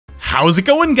How's it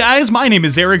going, guys? My name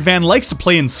is Eric Van, likes to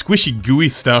play in squishy gooey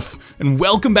stuff, and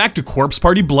welcome back to Corpse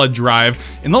Party Blood Drive.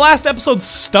 In the last episode,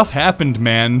 stuff happened,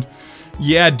 man.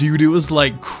 Yeah, dude, it was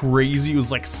like crazy, it was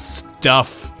like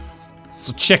stuff.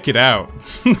 So check it out.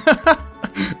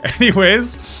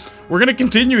 Anyways, we're gonna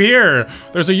continue here.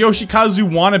 There's a Yoshikazu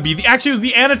wannabe. Actually, it was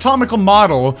the anatomical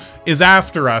model is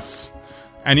after us.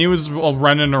 And he was all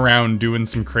running around doing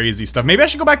some crazy stuff. Maybe I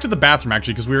should go back to the bathroom,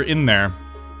 actually, because we were in there.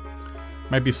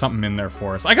 Might be something in there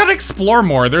for us. I gotta explore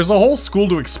more. There's a whole school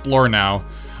to explore now.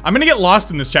 I'm gonna get lost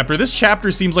in this chapter. This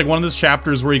chapter seems like one of those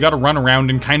chapters where you gotta run around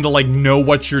and kind of like know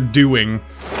what you're doing.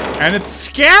 And it's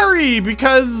scary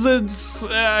because it's,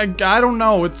 I don't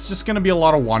know, it's just gonna be a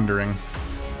lot of wandering.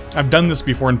 I've done this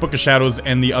before in Book of Shadows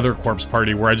and the other Corpse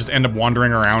Party where I just end up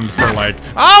wandering around for like,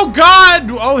 oh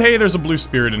god! Oh hey, there's a blue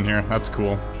spirit in here. That's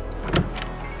cool.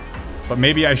 But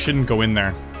maybe I shouldn't go in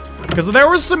there. Because there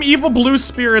was some evil blue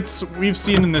spirits we've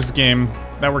seen in this game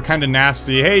that were kind of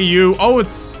nasty. Hey, you. Oh,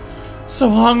 it's so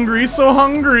hungry, so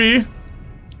hungry.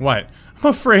 What?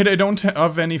 I'm afraid I don't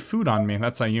have any food on me.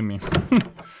 That's Ayumi.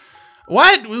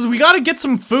 What? We gotta get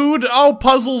some food? Oh,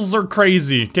 puzzles are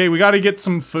crazy. Okay, we gotta get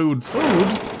some food.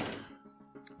 Food?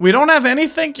 We don't have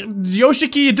anything?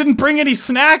 Yoshiki, you didn't bring any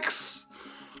snacks?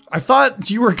 I thought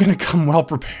you were gonna come well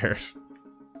prepared.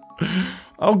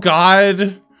 Oh,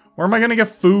 God. Where am I gonna get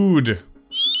food?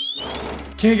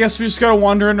 Okay, I guess we just gotta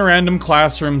wander into random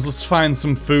classrooms. Let's find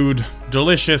some food.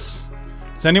 Delicious.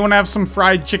 Does anyone have some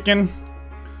fried chicken?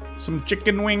 Some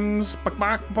chicken wings?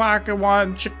 I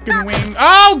want chicken wing.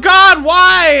 Oh god,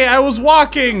 why? I was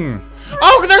walking.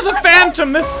 Oh, there's a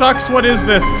phantom. This sucks. What is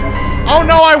this? Oh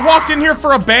no, I walked in here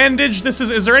for a bandage.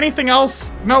 Is there anything else?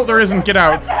 No, there isn't. Get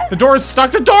out. The door's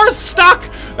stuck. The door's stuck!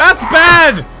 That's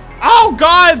bad! Oh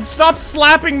god, stop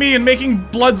slapping me and making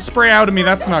blood spray out of me.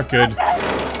 That's not good.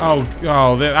 Oh,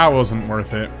 that wasn't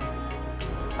worth it.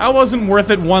 That wasn't worth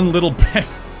it one little bit.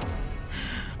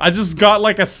 I just got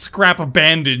like a scrap of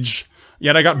bandage.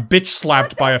 Yet I got bitch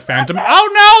slapped by a phantom. Oh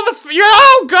no,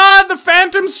 oh god, the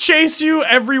phantoms chase you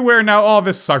everywhere now. Oh,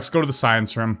 this sucks. Go to the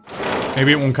science room.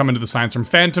 Maybe it won't come into the science room.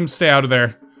 Phantoms, stay out of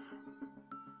there.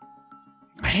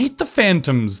 I hate the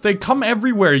phantoms. They come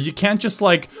everywhere. You can't just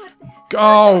like...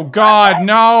 Oh god,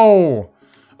 no!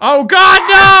 Oh god,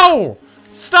 no!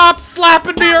 Stop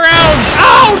slapping me around!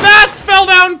 Oh, that fell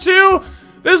down too!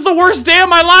 This is the worst day of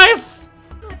my life!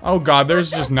 Oh god,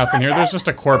 there's just nothing here. There's just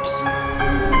a corpse.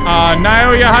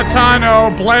 Naoya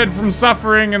Hatano bled from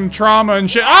suffering and trauma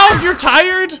and shit. Oh, you're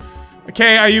tired?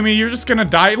 Okay, Ayumi, you're just gonna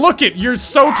die. Look it, you're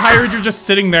so tired, you're just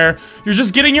sitting there. You're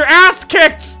just getting your ass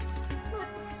kicked!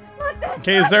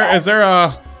 Okay,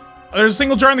 there's a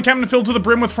single jar in the cabinet filled to the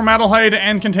brim with formaldehyde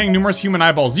and containing numerous human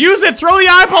eyeballs. Use it! Throw the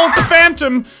eyeball at the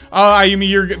phantom!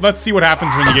 Ayumi, let's see what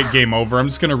happens when you get game over. I'm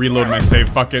just gonna reload my save,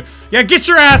 fuck it. Yeah, get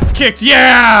your ass kicked!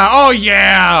 Yeah! Oh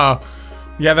yeah!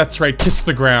 Yeah, that's right, kiss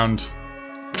the ground.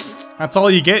 That's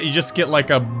all you get? You just get like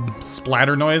a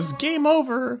splatter noise. Game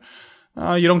over.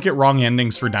 You don't get wrong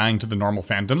endings for dying to the normal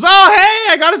phantoms. Oh,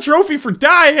 hey, I got a trophy for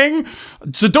dying.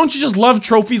 So don't you just love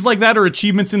trophies like that or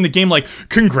achievements in the game like,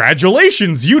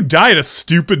 congratulations, you died a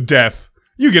stupid death.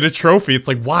 You get a trophy. It's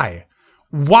like, why?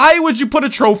 Why would you put a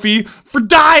trophy for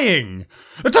dying?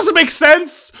 It doesn't make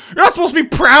sense. You're not supposed to be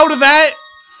proud of that.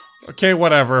 Okay,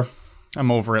 whatever.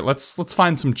 I'm over it. Let's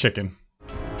find some chicken.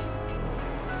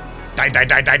 Die, die,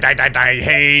 die, die, die, die, die,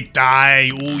 hey,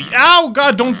 die. Ooh, ow,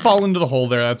 god, don't fall into the hole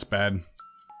there, that's bad.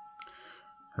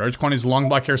 Large quantities of long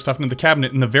black hair stuffed into the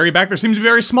cabinet. In the very back, there seems to be a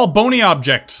very small bony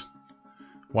object.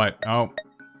 What? Oh.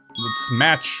 Let's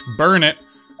match. Burn it.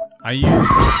 I use...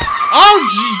 Oh,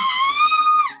 gee!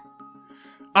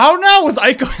 Oh no, was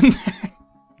Aiko in there?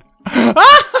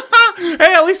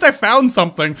 Hey, at least I found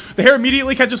something. The hair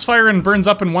immediately catches fire and burns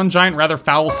up in one giant, rather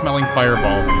foul-smelling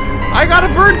fireball. I got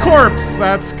a bird corpse!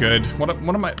 That's good. What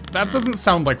am I... That doesn't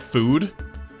sound like food.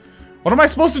 What am I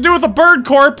supposed to do with a bird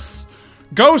corpse?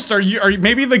 Ghost, are you...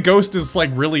 Maybe the ghost is, like,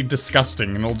 really disgusting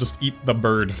and it'll just eat the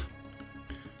bird.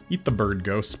 Eat the bird,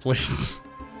 ghost, please.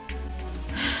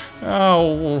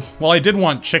 Oh, well, I did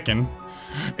want chicken.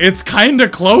 It's kinda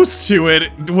close to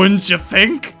it, wouldn't you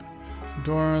think?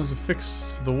 Doors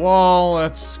affixed to the wall,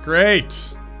 that's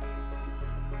great.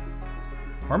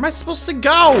 Where am I supposed to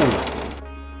go?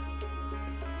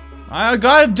 I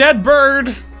got a dead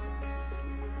bird.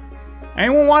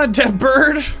 Anyone want a dead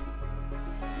bird?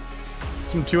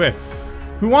 Some 2A.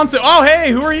 Who wants it? Oh,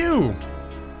 hey, who are you?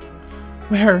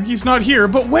 Where? He's not here,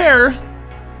 but where?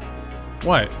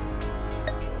 What?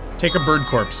 Take a bird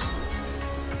corpse.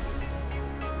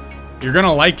 You're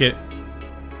gonna like it.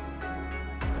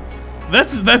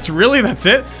 That's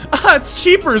it? Ah, it's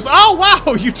Cheapers. Oh,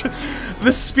 wow.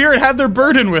 The spirit had their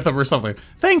burden with them or something.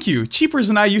 Thank you. Cheapers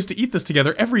and I used to eat this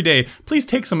together every day. Please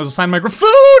take some as a sign of my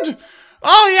food!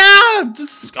 Oh, yeah.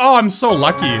 Oh, I'm so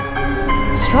lucky.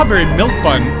 Strawberry milk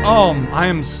bun. Oh, I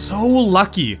am so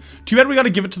lucky. Too bad we gotta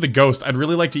give it to the ghost. I'd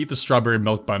really like to eat the strawberry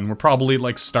milk bun. We're probably,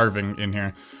 like, starving in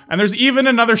here. And there's even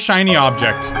another shiny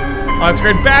object. Oh, that's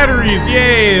great. Batteries.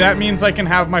 Yay. That means I can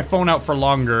have my phone out for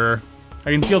longer.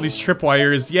 I can see all these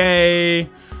tripwires. Yay.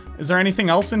 Is there anything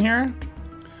else in here?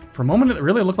 For a moment, it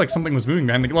really looked like something was moving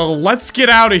behind the... Well, let's get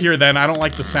out of here, then. I don't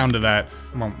like the sound of that.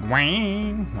 I'm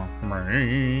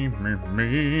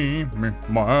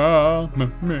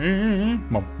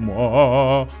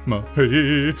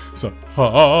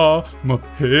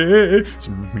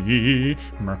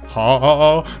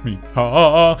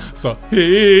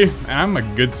a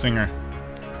good singer.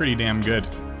 Pretty damn good.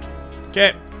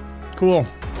 Okay, cool.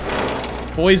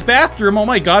 Boys' bathroom. Oh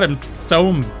my god, I'm so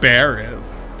embarrassed.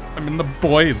 I'm in the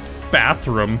boys'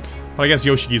 bathroom. But I guess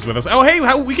Yoshiki's with us. Oh, hey,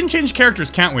 we can change characters,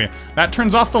 can't we? That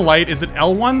turns off the light. Is it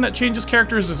L1 that changes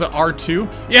characters? Is it R2?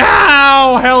 Yeah!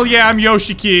 Oh, hell yeah, I'm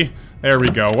Yoshiki. There we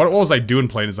go. What was I doing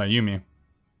playing as Ayumi?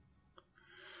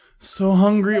 So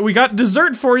hungry. We got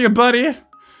dessert for you, buddy.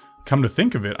 Come to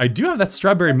think of it, I do have that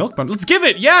strawberry milk bun. Let's give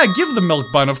it. Yeah, give the milk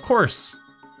bun, of course.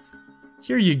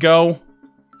 Here you go.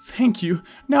 Thank you.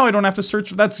 Now I don't have to search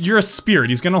for that. You're a spirit.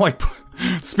 He's gonna like...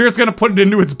 Spirit's gonna put it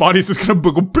into its body. It's just gonna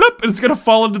go bloop, and it's gonna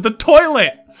fall into the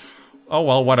toilet. Oh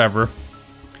well, whatever.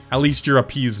 At least you're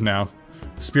appeased now.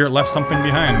 The spirit left something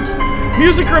behind.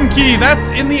 Music room key.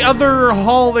 That's in the other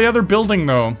hall, the other building,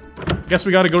 though. Guess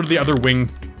we gotta go to the other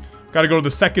wing. Gotta go to the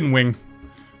second wing.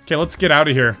 Okay, let's get out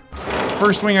of here.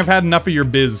 First wing, I've had enough of your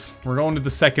biz. We're going to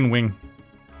the second wing.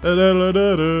 Oh,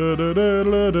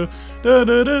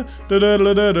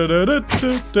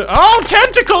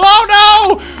 tentacle! Oh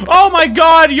no! Oh my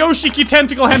god, Yoshiki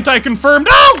tentacle hentai confirmed.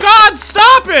 Oh god,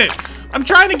 stop it! I'm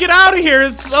trying to get out of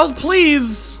here. Oh,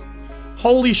 please.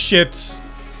 Holy shit.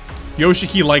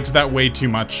 Yoshiki likes that way too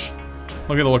much.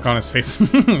 Look at the look on his face.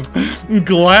 I'm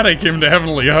glad I came to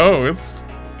Heavenly Host.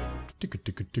 Oh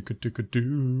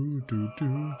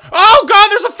god,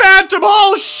 there's a phantom!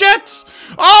 Oh shit!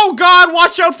 Oh god,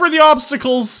 watch out for the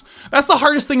obstacles! That's the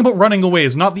hardest thing about running away,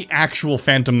 is not the actual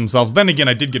phantom themselves. Then again,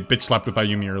 I did get bitch slapped with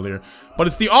Ayumi earlier. But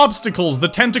it's the obstacles, the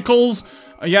tentacles.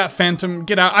 Yeah, phantom,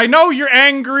 get out. I know you're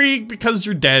angry because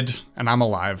you're dead, and I'm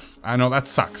alive. I know, that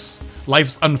sucks.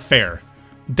 Life's unfair.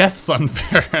 Death's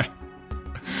unfair.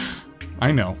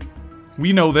 I know.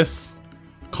 We know this.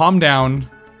 Calm down.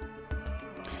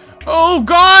 Oh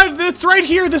god, it's right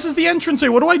here. This is the entranceway.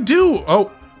 What do I do?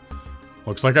 Oh.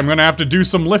 Looks like I'm gonna have to do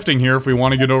some lifting here if we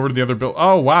want to get over to the other building.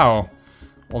 Oh, wow.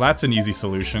 Well, that's an easy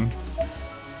solution.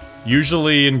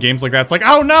 Usually in games like that, it's like,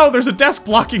 oh no, there's a desk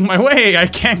blocking my way. I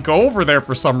can't go over there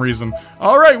for some reason.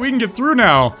 Alright, we can get through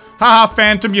now. Haha,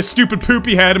 Phantom, you stupid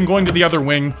poopy head. I'm going to the other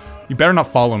wing. You better not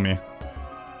follow me.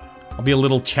 I'll be a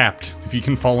little chapped if you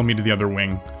can follow me to the other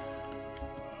wing.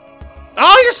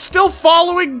 Oh, you're still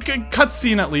following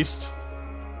cutscene at least.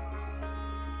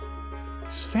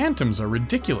 These phantoms are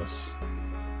ridiculous.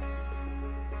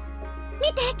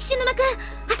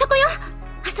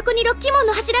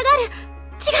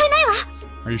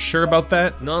 Are you sure about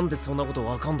that?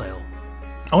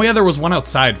 Oh yeah, there was one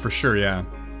outside for sure, yeah.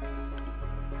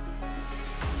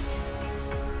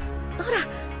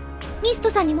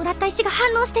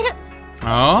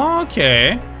 Oh,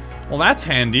 okay. Well, that's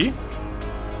handy.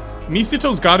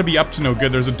 Misito's gotta be up to no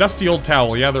good. There's a dusty old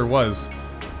towel. Yeah, there was.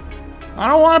 I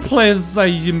don't want to play as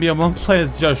Ayumi. I want to play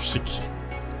as Yoshiki.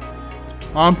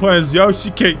 I want to play as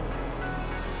Yoshiki.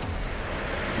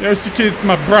 Yoshiki's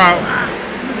my bro.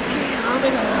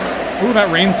 Ooh, that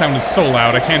rain sound is so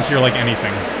loud. I can't hear, like,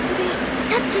 anything.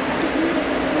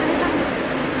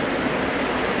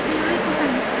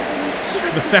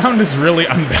 The sound is really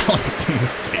unbalanced in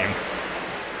this game.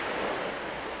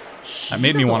 That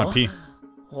made me want to pee.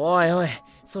 おいおい、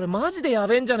それマジでや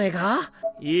べえんじゃねえか？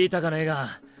言いたかねえ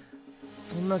が、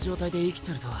そんな状態で生き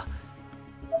てるとは。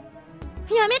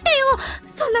やめてよ、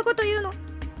そんなこと言うの。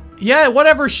Yeah,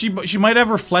 whatever. She might have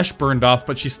her flesh burned off,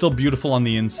 but she's still beautiful on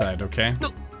the inside. Okay.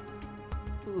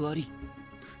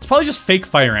 It's probably just fake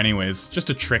fire, anyways. Just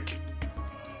a trick.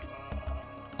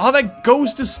 Oh, that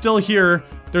ghost is still here.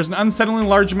 There's an unsettlingly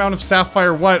large amount of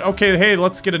sapphire. What? Okay, hey,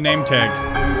 let's get a name tag.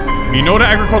 Minota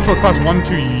Agricultural Class 1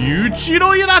 to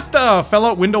Yuichiro Yurata! Fell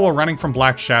out window while running from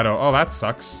Black Shadow. Oh, that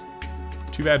sucks.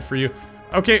 Too bad for you.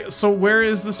 Okay, so where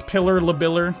is this pillar,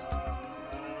 Labiller?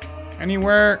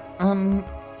 Anywhere?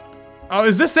 Oh,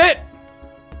 is this it?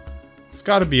 It's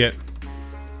gotta be it.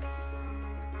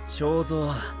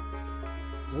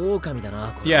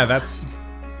 Yeah, that's...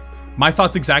 My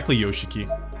thoughts exactly, Yoshiki.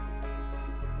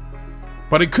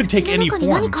 But it could take any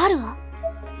form.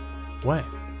 What?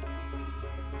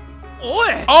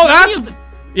 Oh, that's...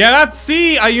 Yeah, that's...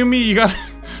 See, Ayumi, you gotta...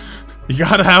 You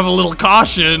gotta have a little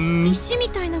caution.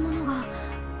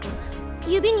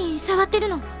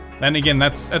 Then again,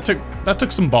 that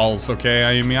took some balls, okay,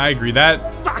 Ayumi, I agree. That...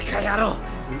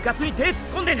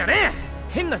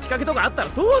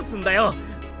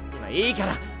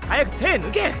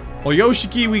 Well,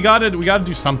 Yoshiki, we gotta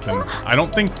do something. I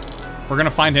don't think we're gonna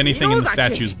find anything in the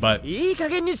statue's butt.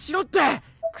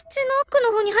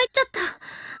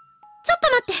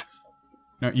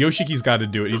 No, Yoshiki's gotta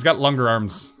do it. He's got longer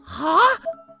arms.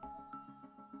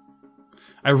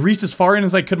 I reached as far in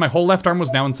as I could. My whole left arm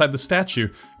was now inside the statue.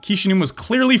 Kishinuma was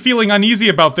clearly feeling uneasy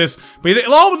about this, but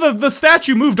the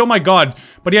statue moved, oh my god.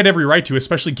 But he had every right to,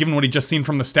 especially given what he'd just seen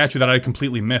from the statue that I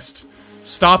completely missed.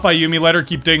 Stop, Ayumi, let her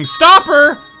keep digging. Stop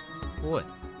her! Oi.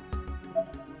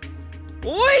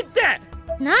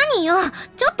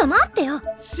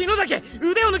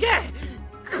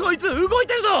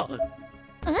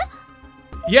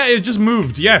 Yeah, it just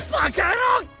moved, yes.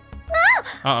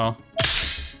 Uh-oh.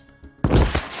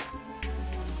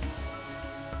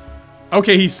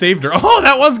 Okay, he saved her. Oh,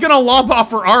 that was gonna lob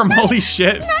off her arm, holy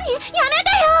shit.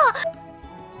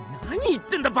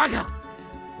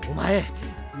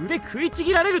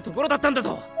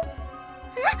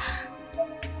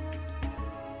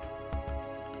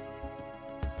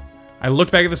 I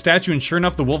looked back at the statue and sure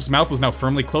enough, the wolf's mouth was now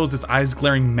firmly closed, its eyes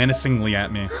glaring menacingly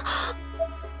at me.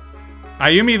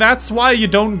 Ayumi, that's why you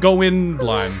don't go in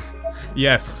blind.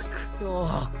 Yes.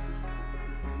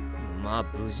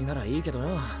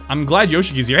 I'm glad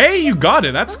Yoshiki's here. Hey, you got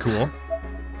it. That's cool.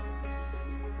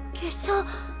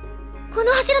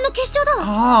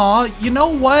 Aw, you know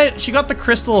what? She got the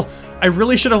crystal. I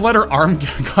really should have let her arm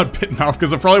got bitten off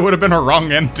because it probably would have been a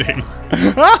wrong ending.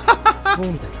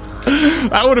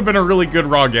 That would have been a really good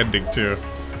wrong ending, too.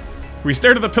 We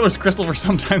stared at the pillar's crystal for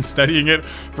some time studying it.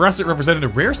 For us, it represented a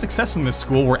rare success in this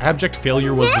school where abject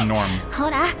failure was the norm.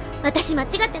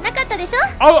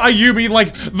 Oh, Ayumi,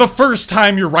 like, the first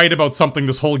time you're right about something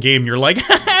this whole game, you're like,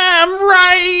 I'm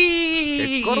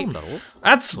right!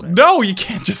 That's... No, you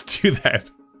can't just do that.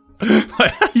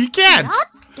 You can't!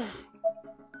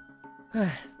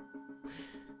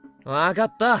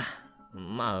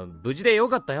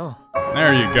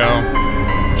 There you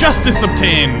go. Justice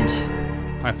obtained!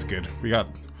 That's good. We got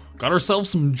ourselves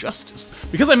some justice.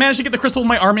 Because I managed to get the crystal with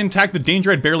my arm intact, the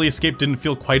danger I'd barely escaped didn't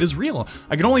feel quite as real.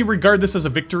 I could only regard this as a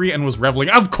victory and was reveling.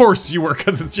 Of course you were,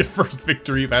 because it's your first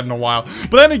victory you've had in a while.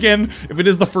 But then again, if it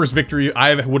is the first victory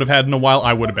I would have had in a while,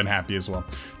 I would have been happy as well.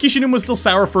 Kishinuma was still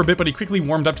sour for a bit, but he quickly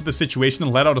warmed up to the situation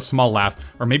and let out a small laugh.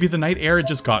 Or maybe the night air had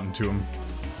just gotten to him.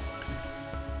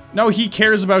 No, he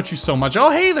cares about you so much. Oh,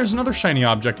 hey, there's another shiny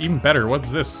object. Even better.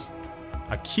 What's this?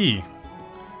 A key.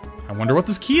 I wonder what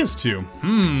this key is to.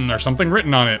 There's something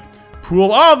written on it.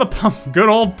 Pool. Oh, the pump. Good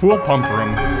old pool pump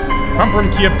room. Pump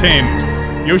room key obtained.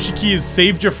 Yoshiki has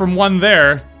saved you from one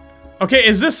there. Okay,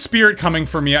 is this spirit coming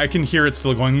for me? I can hear it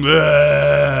still going.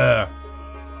 Bleh.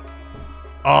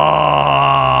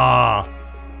 Ah.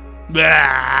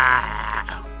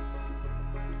 Bleh.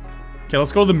 Okay,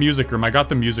 let's go to the music room. I got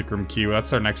the music room key.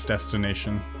 That's our next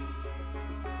destination.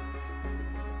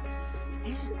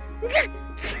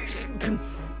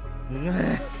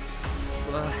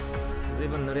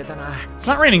 It's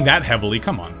not raining that heavily,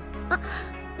 come on.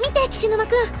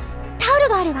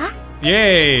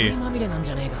 Yay!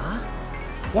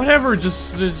 Whatever,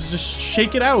 just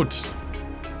shake it out.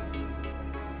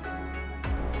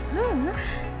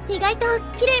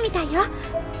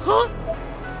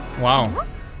 Wow.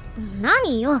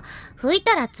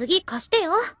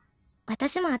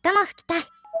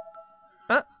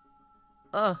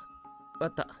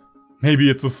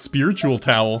 Maybe it's a spiritual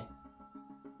towel.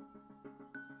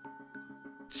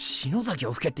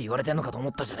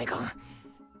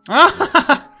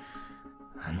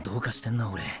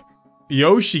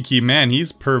 Yoshiki, man,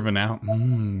 he's perving out.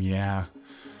 Yeah.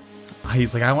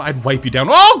 He's like, I'd wipe you down.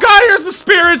 Oh god, here's the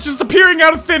spirit just appearing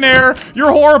out of thin air.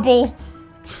 You're horrible.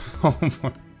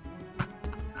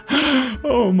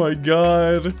 Oh my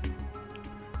god.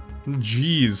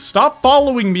 Jeez, stop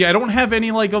following me. I don't have any,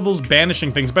 like, of those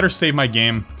banishing things. Better save my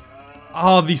game.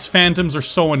 Oh, these phantoms are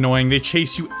so annoying. They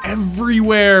chase you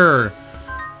everywhere.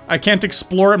 I can't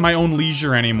explore at my own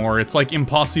leisure anymore. It's like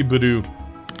impossible.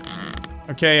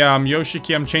 Okay,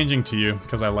 Yoshiki, I'm changing to you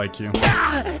because I like you.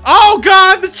 Oh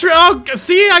god,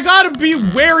 see, I gotta be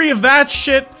wary of that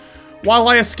shit while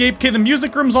I escape. Okay, the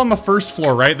music room's on the first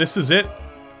floor, right? This is it?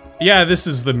 Yeah, this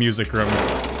is the music room.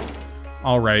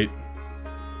 Alright.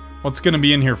 What's gonna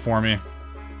be in here for me?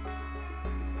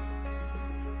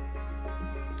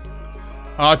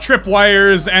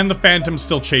 Tripwires and the Phantom's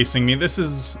still chasing me. This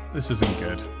isn't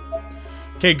good.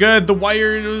 Okay, good. The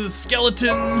wire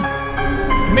skeleton.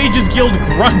 Mage's Guild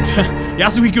grunt.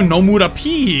 Yasuhiko Nomura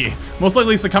P. Most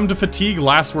likely succumb to fatigue.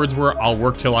 Last words were, I'll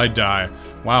work till I die.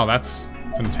 Wow, that's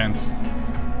intense.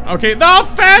 Okay, the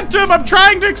Phantom! I'm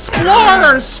trying to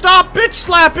explore! Stop bitch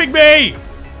slapping me!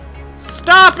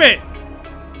 Stop it!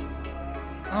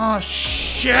 Oh,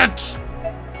 shit!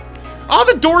 Oh,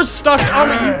 the door's stuck! Oh,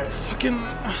 you fucking...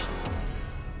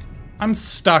 I'm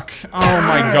stuck. Oh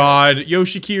my god.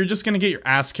 Yoshiki, you're just gonna get your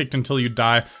ass kicked until you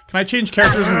die. Can I change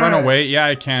characters and run away? Yeah,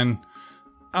 I can.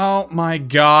 Oh my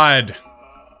god.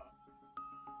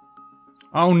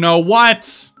 Oh no,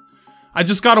 what? I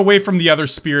just got away from the other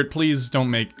spirit. Please don't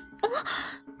make...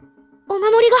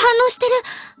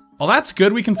 Oh, that's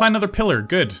good. We can find another pillar.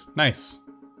 Good. Nice.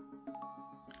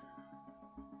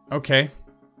 Okay.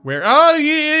 Where? Oh,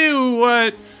 you!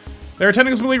 What? There are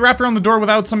tentacles completely wrapped around the door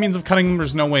without some means of cutting them.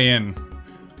 There's no way in.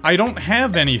 I don't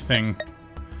have anything.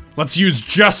 Let's use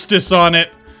justice on it.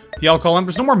 The alcohol lamp.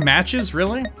 There's no more matches,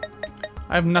 really?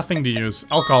 I have nothing to use.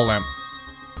 Alcohol lamp.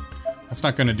 That's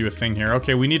not gonna do a thing here.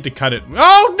 Okay, we need to cut it.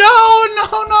 Oh, no,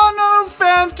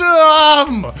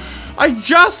 Phantom! I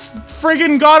just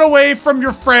friggin' got away from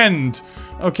your friend.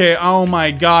 Okay, oh my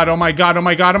god, oh my god, oh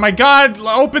my god, oh my god!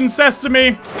 Open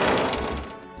sesame!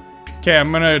 Okay,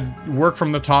 I'm gonna work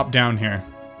from the top down here.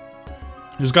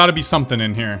 There's gotta be something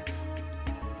in here.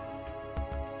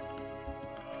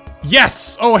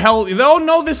 Yes! Oh, hell. Oh,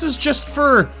 no, this is just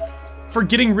for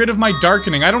getting rid of my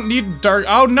darkening. I don't need dark...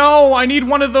 Oh, no! I need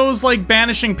one of those, like,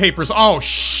 banishing papers. Oh,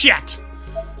 shit!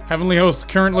 Heavenly Host,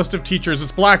 current list of teachers.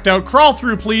 It's blacked out. Crawl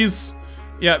through, please!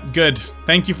 Yeah, good.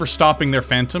 Thank you for stopping their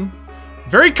Phantom.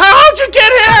 How'd you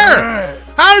get here?!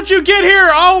 How'd you get here?!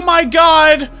 Oh, my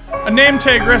god! A name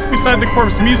tag rests beside the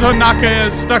corpse. Mizuho Naka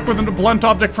is stuck with a blunt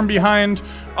object from behind.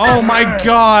 Oh my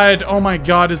god. Oh my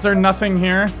god. Is there nothing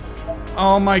here?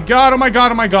 Oh my god. Oh my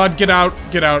god. Oh my god. Get out.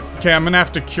 Get out. Okay, I'm gonna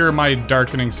have to cure my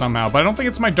darkening somehow. But I don't think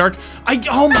it's my dark...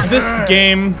 this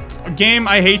game,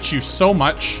 I hate you so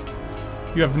much.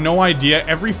 You have no idea.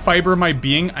 Every fiber of my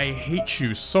being, I hate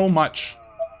you so much.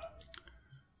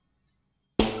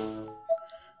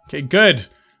 Okay, good.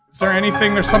 Is there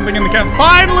anything? There's something in the cat.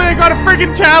 Finally, I got a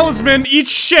friggin' talisman. Eat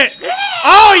shit.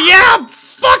 Oh, yeah.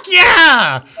 Fuck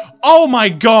yeah. Oh, my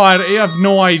God. I have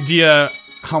no idea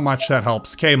how much that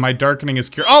helps. Okay, my darkening is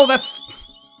cured. Oh, that's...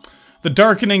 The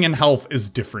darkening and health is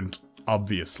different,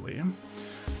 obviously.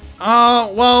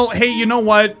 Well, hey, you know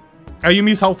what?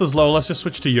 Ayumi's health is low. Let's just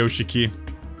switch to Yoshiki.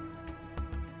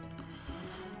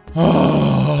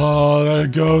 Oh, there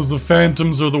it goes. The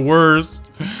Phantoms are the worst.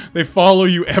 They follow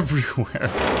you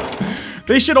everywhere.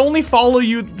 They should only follow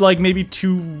you, like, maybe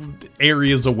 2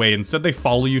 areas away. Instead, they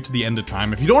follow you to the end of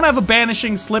time. If you don't have a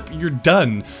banishing slip, you're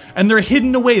done. And they're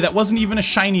hidden away. That wasn't even a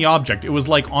shiny object. It was,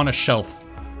 like, on a shelf.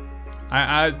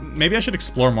 Maybe I should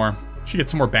explore more. Should get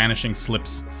some more banishing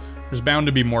slips. There's bound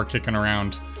to be more kicking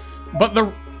around. But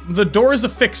the door is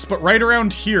affixed, but right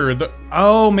around here,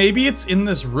 oh, maybe it's in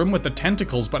this room with the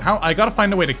tentacles, but how? I gotta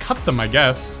find a way to cut them, I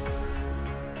guess.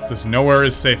 It says nowhere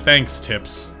is safe. Thanks,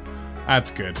 Tips.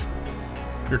 That's good.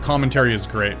 Your commentary is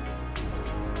great.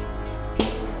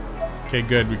 Okay,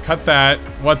 good. We cut that.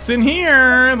 What's in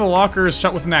here? The locker is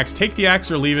shut with an axe. Take the axe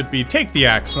or leave it be. Take the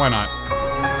axe. Why not?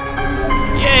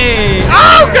 Yay!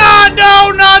 Oh god,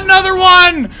 no, not another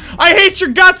one! I hate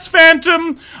your guts,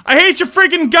 Phantom! I hate your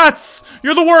friggin' guts!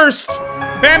 You're the worst!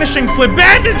 Banishing slip.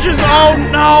 Bandages! Oh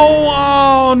no!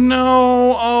 Oh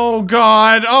no! Oh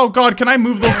god, can I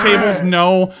move those tables?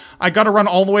 No. I gotta run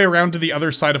all the way around to the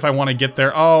other side if I want to get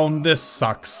there. Oh, this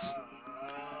sucks.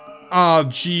 Oh,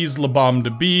 jeez, la bombe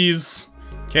de bees.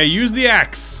 Okay, use the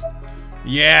axe.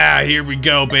 Yeah, here we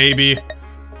go, baby.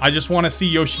 I just want to see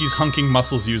Yoshi's hunking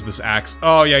muscles use this axe.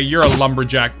 Oh yeah, you're a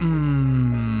lumberjack.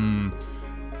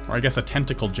 Or I guess a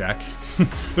tentacle jack.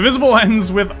 The visible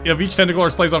ends of each tentacle are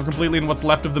sliced off completely, and what's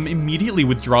left of them immediately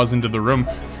withdraws into the room,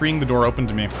 freeing the door open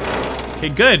to me. Okay,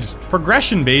 good.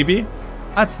 Progression, baby.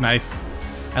 That's nice.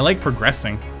 I like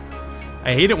progressing.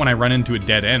 I hate it when I run into a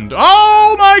dead end.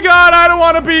 Oh my god, I don't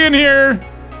want to be in here!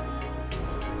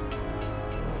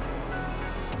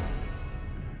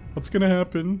 What's gonna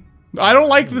happen? I don't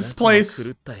like this place.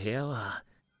 Black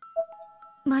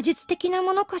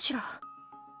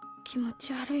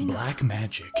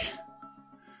magic.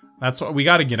 That's what we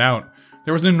gotta get out.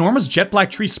 There was an enormous jet black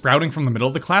tree sprouting from the middle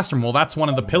of the classroom. Well, that's one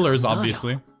of the pillars,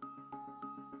 obviously.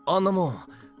 Ooh,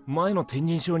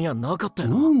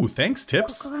 thanks,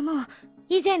 Tips.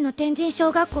 以前の天神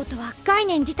小学校とは概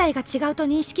念自体が違うと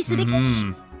認識すべき。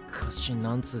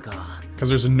Because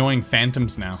there's annoying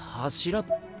phantoms now.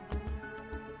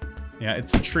 Yeah,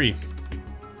 it's a tree.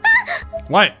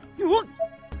 What?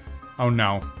 Oh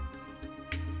no.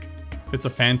 If it's a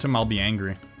phantom, I'll be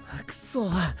angry.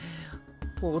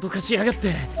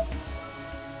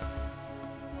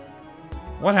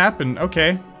 What happened?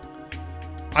 Okay.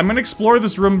 I'm gonna explore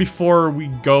this room before we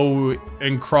go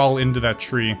and crawl into that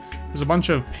tree. There's a bunch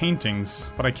of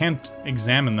paintings, but I can't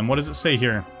examine them. What does it say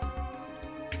here?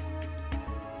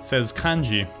 It says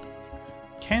kanji.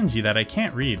 Kanji that I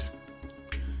can't read.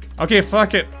 Okay,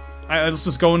 fuck it. Let's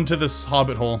just go into this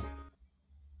hobbit hole.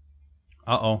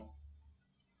 Uh-oh.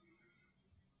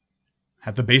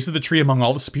 At the base of the tree among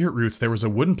all the spirit roots, there was a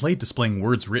wooden plate displaying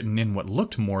words written in what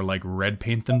looked more like red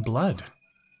paint than blood.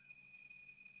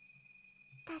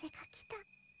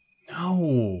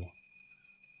 No.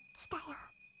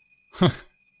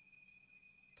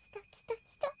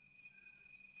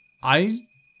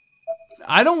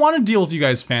 I don't want to deal with you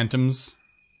guys, phantoms.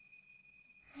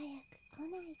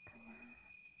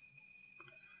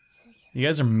 You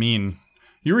guys are mean.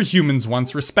 You were humans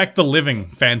once. Respect the living,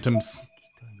 phantoms.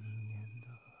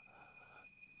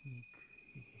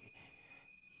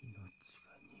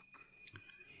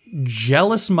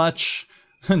 Jealous much?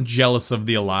 Jealous of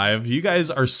the alive. You guys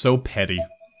are so petty.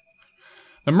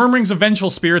 The murmurings of vengeful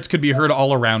spirits could be heard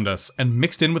all around us, and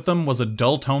mixed in with them was a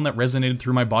dull tone that resonated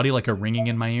through my body like a ringing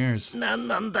in my ears.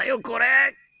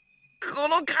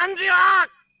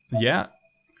 Yeah.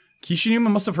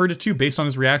 Kishinuma must have heard it too, based on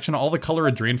his reaction. All the color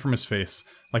had drained from his face.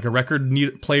 Like a record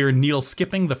player needle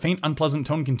skipping, the faint, unpleasant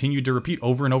tone continued to repeat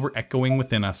over and over, echoing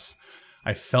within us.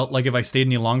 I felt like if I stayed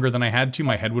any longer than I had to,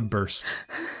 my head would burst.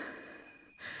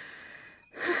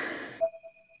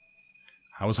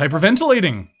 I was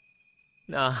hyperventilating.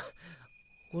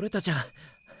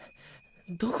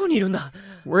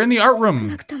 We're in the art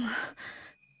room.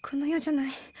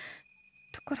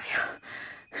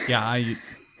 Yeah,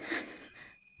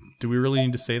 do we really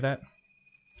need to say that?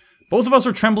 Both of us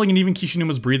were trembling, and even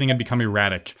Kishinuma's breathing had become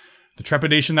erratic. The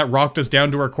trepidation that rocked us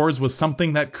down to our cores was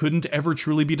something that couldn't ever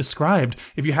truly be described.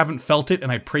 If you haven't felt it,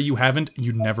 and I pray you haven't,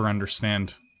 you'd never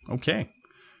understand. Okay.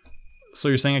 So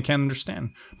you're saying I can't understand.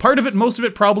 Part of it, most of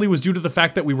it, probably was due to the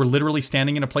fact that we were literally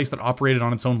standing in a place that operated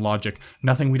on its own logic.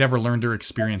 Nothing we'd ever learned or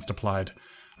experienced applied.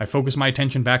 I focused my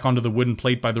attention back onto the wooden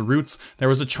plate by the roots. There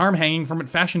was a charm hanging from it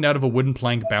fashioned out of a wooden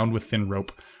plank bound with thin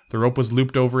rope. The rope was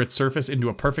looped over its surface into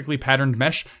a perfectly patterned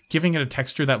mesh, giving it a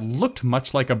texture that looked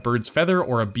much like a bird's feather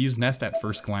or a bee's nest at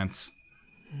first glance.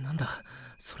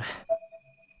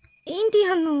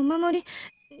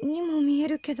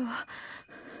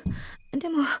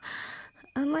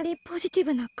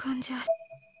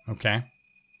 Okay.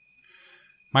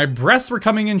 My breaths were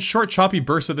coming in short, choppy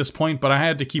bursts at this point, but I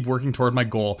had to keep working toward my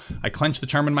goal. I clenched the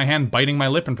charm in my hand, biting my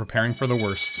lip and preparing for the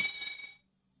worst.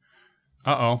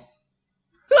 Uh-oh.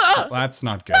 Well, that's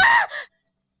not good.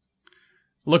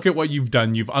 Look at what you've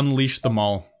done. You've unleashed them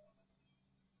all.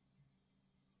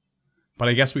 But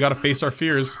I guess we gotta face our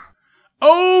fears.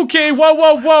 Okay, whoa,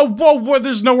 whoa, whoa, whoa, whoa,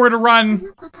 there's nowhere to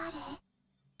run.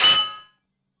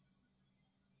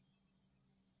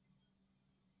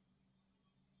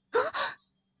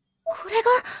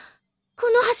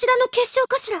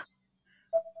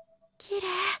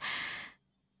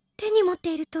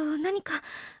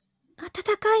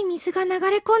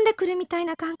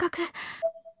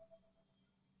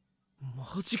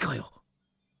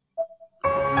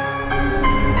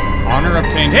 Honor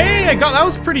obtained. Hey, I got that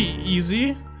was pretty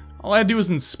easy. All I had to do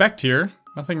was inspect here.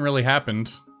 Nothing really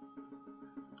happened.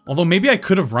 Although maybe I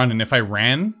could have run, and if I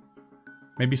ran,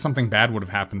 maybe something bad would have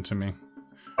happened to me.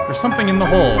 There's something in the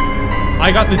hole.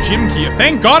 I got the gym key.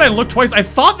 Thank God I looked twice. I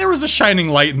thought there was a shining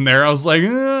light in there. I was like,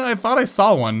 I thought I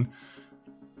saw one.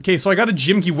 Okay, so I got a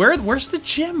gym key. Where's the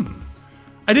gym?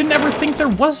 I didn't ever think there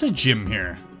was a gym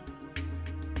here.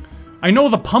 I know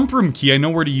the pump room key. I know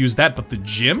where to use that, but the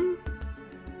gym?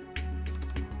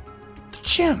 The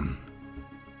gym.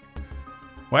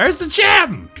 Where's the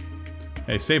gym?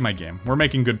 Hey, save my game. We're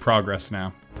making good progress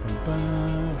now.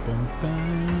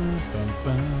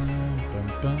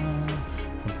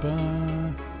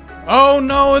 Oh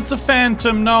no, it's a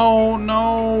phantom. No,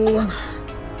 no.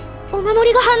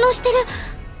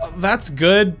 That's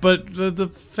good, but the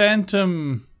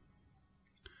phantom...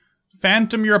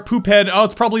 Phantom, you're a poop head. Oh,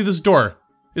 it's probably this door.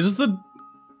 Is this the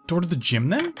door to the gym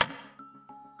then?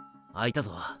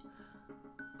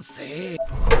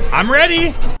 I'm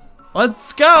ready!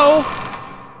 Let's go!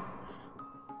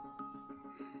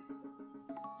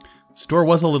 This door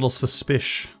was a little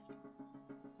suspicious.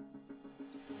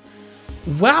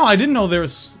 Wow, I didn't know there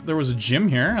was a gym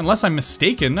here. Unless I'm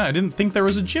mistaken, I didn't think there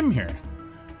was a gym here.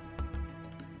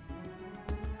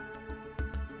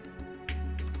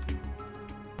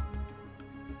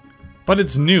 But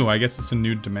it's new. I guess it's a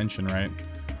new dimension, right?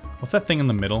 What's that thing in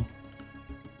the middle?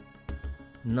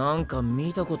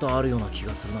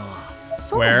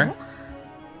 Where?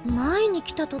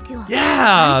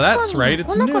 Yeah, that's right.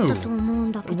 It's new.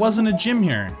 It wasn't a gym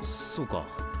here.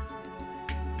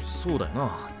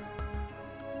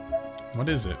 What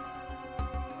is it?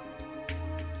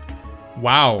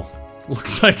 Wow.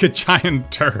 Looks like a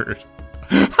giant turd.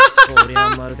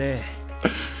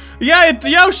 Yeah,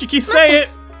 Yoshiki, say it!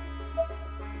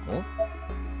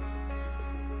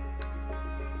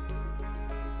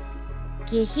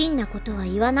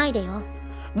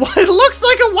 What? It looks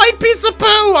like a white piece of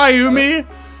poo, Ayumi!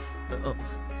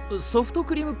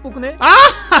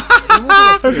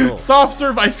 Ah! Soft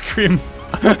serve ice cream.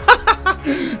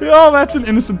 Oh, that's an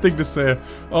innocent thing to say.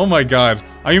 Oh my god.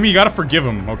 Ayumi, you gotta forgive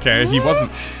him, okay? He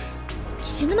wasn't...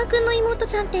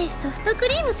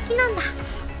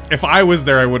 If I was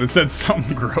there, I would have said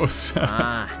something gross.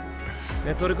 Oh,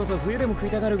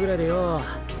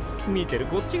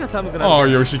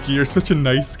 Yoshiki, you're such a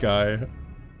nice guy.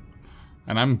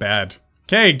 And I'm bad.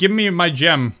 Okay, give me my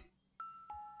gem.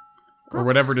 Or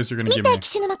whatever it is you're gonna give me.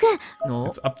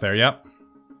 It's up there, yep.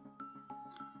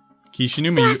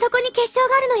 Kishinuma.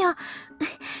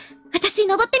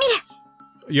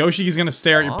 Yoshiki's gonna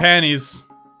stare at your panties.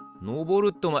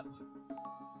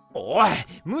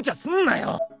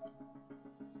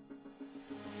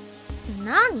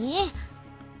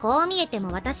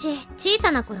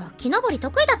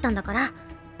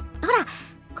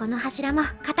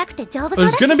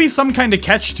 There's gonna be some kind of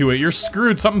catch to it. You're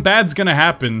screwed. Something bad's gonna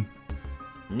happen.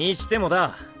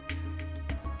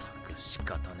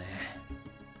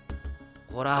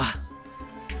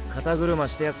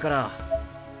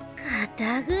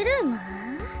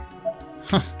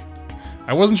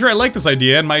 I wasn't sure I liked this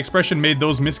idea, and my expression made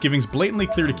those misgivings blatantly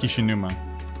clear to Kishinuma.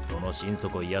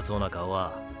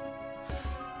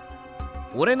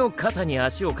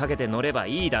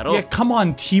 Yeah, come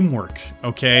on, teamwork,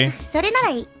 okay?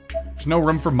 There's no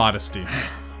room for modesty.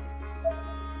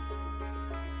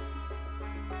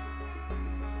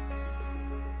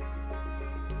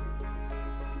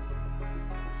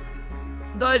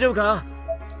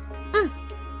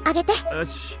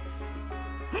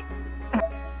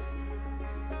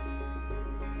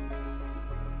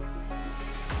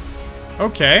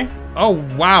 Okay. Oh,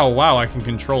 wow, I can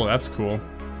control it. That's cool.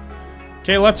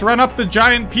 Okay, let's run up the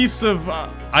giant piece of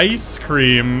ice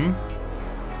cream.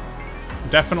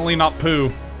 Definitely not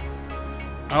poo.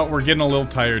 Oh, we're getting a little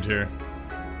tired here.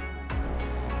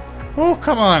 Oh,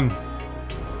 come on.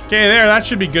 Okay, there, that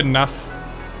should be good enough.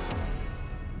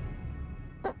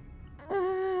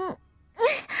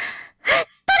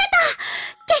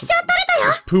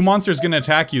 Poo monster's gonna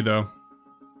attack you, though.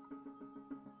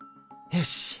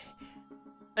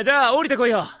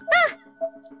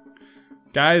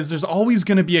 Guys, there's always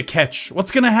gonna be a catch.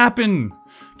 What's gonna happen?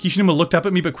 Kishinuma looked up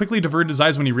at me, but quickly diverted his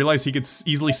eyes when he realized he could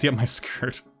easily see up my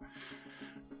skirt.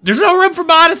 There's no room for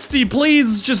modesty,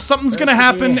 please! Just something's gonna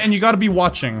happen, and you gotta be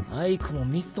watching.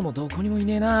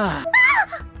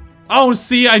 Oh,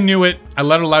 see, I knew it. I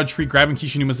let out a loud shriek, grabbing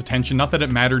Kishinuma's attention. Not that it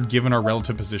mattered, given our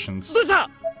relative positions.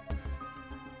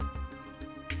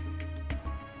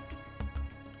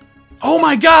 Oh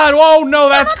my god! Oh no,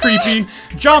 that's creepy!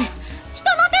 Jump!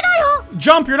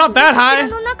 Jump, you're not that high!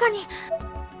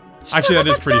 Actually, that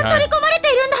is pretty high.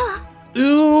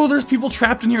 Ooh, there's people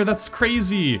trapped in here, that's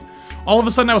crazy. All of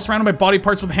a sudden, I was surrounded by body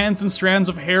parts with hands and strands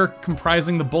of hair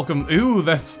comprising the bulk of... Ooh,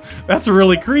 that's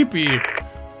really creepy.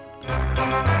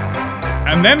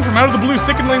 And then, from out of the blue,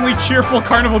 sickeningly cheerful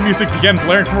carnival music began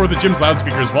blaring from over the gym's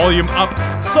loudspeakers, volume up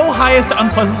so high as to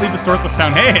unpleasantly distort the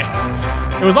sound. Hey!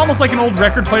 It was almost like an old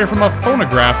record player from a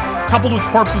phonograph. Coupled with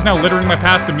corpses now littering my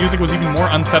path, the music was even more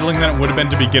unsettling than it would have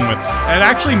been to begin with. And it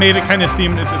actually made it kind of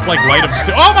seem it's like light up.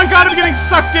 Oh my god, I'm getting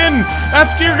sucked in!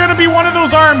 You're gonna be one of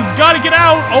those arms! Gotta get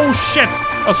out! Oh shit!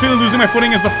 I was really losing my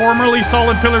footing as the formerly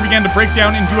solid pillar began to break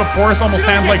down into a porous, almost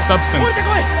sand-like substance.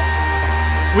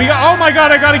 Oh my god,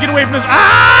 I gotta get away from this.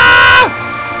 Ah!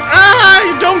 Ah!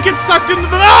 You don't get sucked into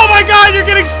the... Oh my god, you're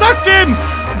getting sucked in!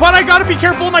 But I gotta be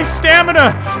careful of my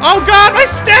stamina. Oh god, my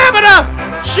stamina!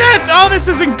 Shit! Oh, this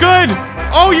isn't good!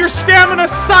 Oh, your stamina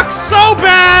sucks so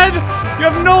bad! You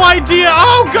have no idea.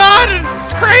 Oh god,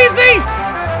 it's crazy!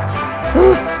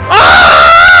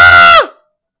 Ah!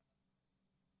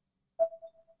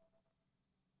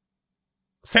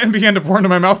 Sand began to pour into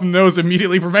my mouth and nose,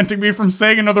 immediately preventing me from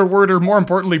saying another word or, more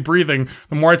importantly, breathing.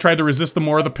 The more I tried to resist, the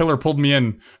more the pillar pulled me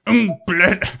in.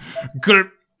 The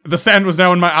sand was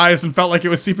now in my eyes and felt like it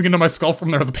was seeping into my skull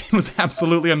from there. The pain was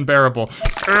absolutely unbearable.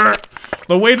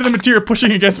 The weight of the material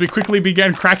pushing against me quickly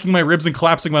began cracking my ribs and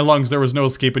collapsing my lungs. There was no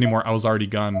escape anymore. I was already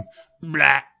gone.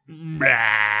 Blah,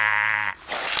 blah.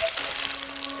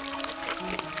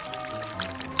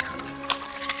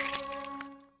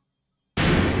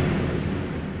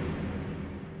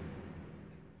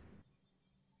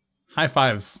 High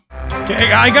fives.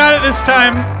 Okay, I got it this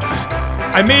time.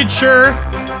 I made sure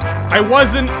I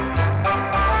wasn't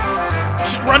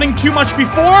running too much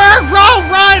before.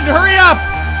 Run! Hurry up!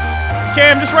 Okay,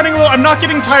 I'm just running a little. I'm not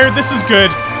getting tired. This is good.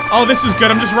 Oh, this is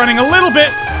good. I'm just running a little bit.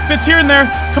 Bits here and there.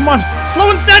 Come on. Slow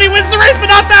and steady wins the race,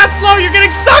 but not that slow. You're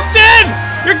getting sucked in!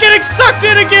 You're getting sucked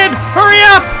in again! Hurry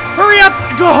up! Hurry up!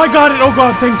 Oh, I got it. Oh,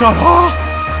 God. Thank God. Oh!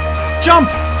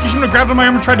 Jump! He shouldn't have grabbed on my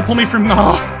arm and tried to pull me from...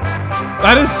 Oh.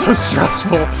 That is so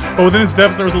stressful. But within its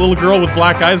depths, there was a little girl with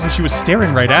black eyes, and she was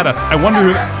staring right at us. I wonder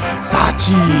who...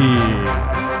 Sachi!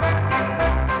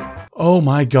 Oh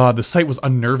my God, the sight was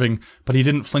unnerving, but he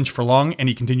didn't flinch for long, and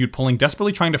he continued pulling,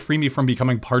 desperately trying to free me from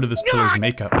becoming part of this pillar's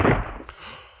makeup.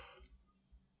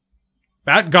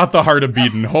 That got the heart a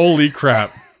beating. Holy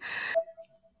crap.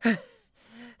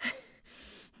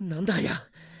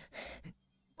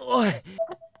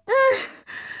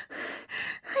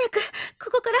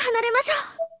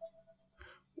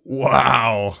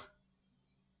 Wow.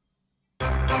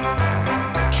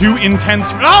 Too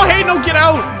intense. Oh, hey, no, get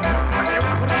out!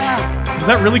 Does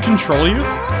that really control you?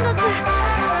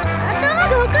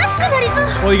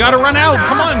 Well, you gotta run out.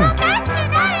 Come on.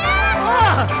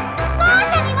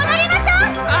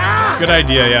 Good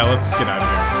idea. Yeah, let's get out of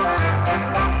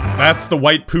here. That's the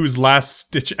White Poo's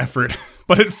last-ditch effort.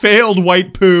 But it failed,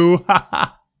 White Poo.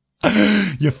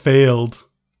 You failed.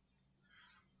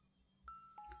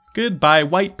 Goodbye,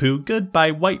 White Poo.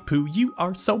 Goodbye, White Poo. You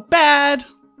are so bad.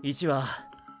 I'm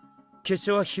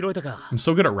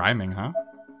so good at rhyming, huh?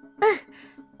 Oh,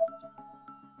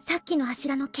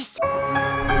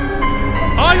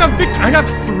 I got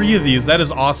 3 of these. That is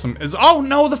awesome. Oh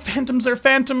no, the phantoms are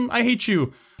phantom. I hate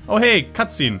you. Oh hey,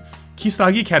 cutscene.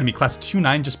 Kisagi Academy, class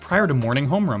 2-9, just prior to morning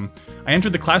homeroom. I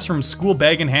entered the classroom, school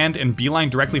bag in hand, and beeline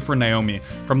directly for Naomi.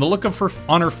 From the look of her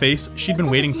on her face, she'd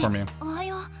been waiting for me.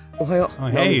 Oh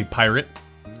hey, pirate.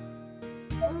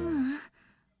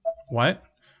 What?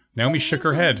 Naomi shook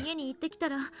her head.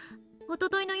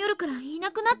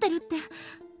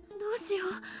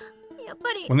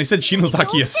 When they said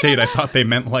Shinozaki Estate, I thought they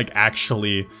meant, like,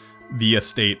 actually the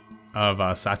estate of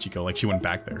Sachiko, like she went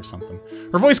back there or something.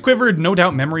 Her voice quivered. No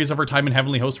doubt memories of her time in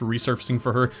Heavenly Host were resurfacing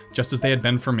for her, just as they had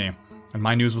been for me. And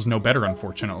my news was no better,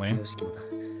 unfortunately.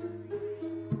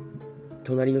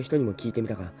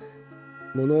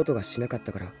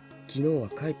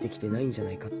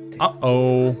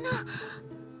 Uh-oh.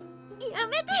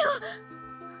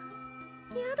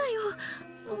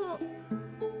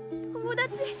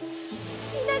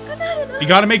 You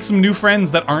gotta make some new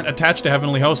friends that aren't attached to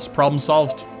Heavenly Hosts. Problem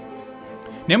solved.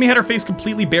 Naomi had her face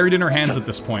completely buried in her hands at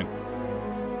this point.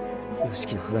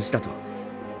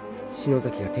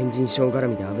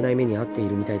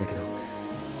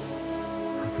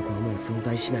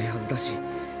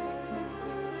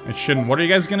 It shouldn't. What are you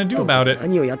guys gonna do about it?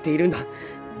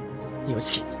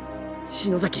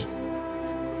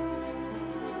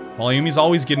 Well, Ayumi's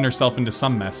always getting herself into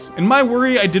some mess. In my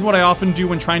worry, I did what I often do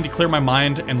when trying to clear my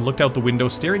mind and looked out the window,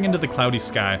 staring into the cloudy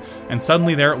sky. And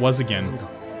suddenly there it was again.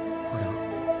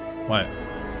 What?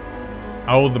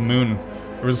 Oh, the moon.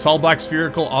 There was a solid black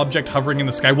spherical object hovering in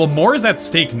the sky. Well, more is at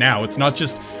stake now. It's not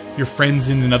just your friends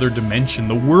in another dimension.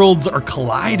 The worlds are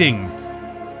colliding.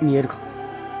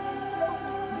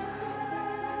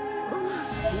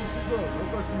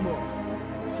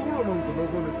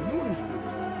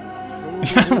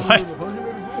 What?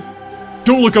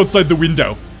 Don't look outside the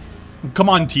window. Come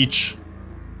on, teach.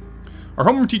 Our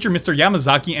homeroom teacher, Mr.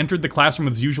 Yamazaki, entered the classroom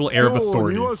with his usual air of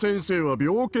authority.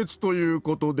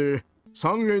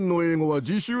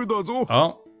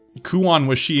 Oh, Kuon,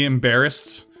 was she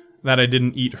embarrassed that I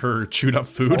didn't eat her chewed up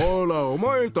food?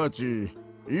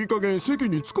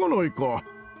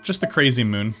 Just the crazy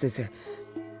moon.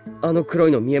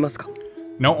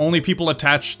 No, only people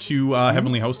attached to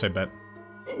Heavenly Host, I bet.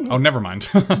 Oh, never mind.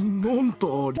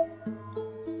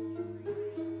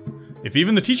 If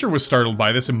even the teacher was startled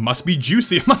by this, it must be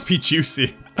juicy. It must be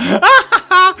juicy.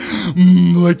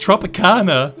 Like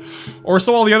Tropicana. Or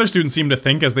so all the other students seemed to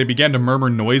think as they began to murmur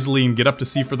noisily and get up to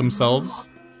see for themselves.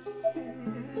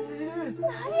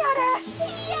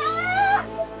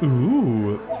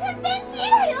 Ooh.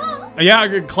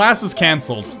 Yeah, class is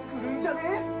cancelled.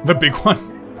 The big one.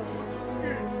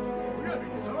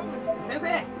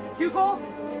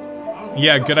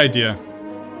 Yeah, good idea.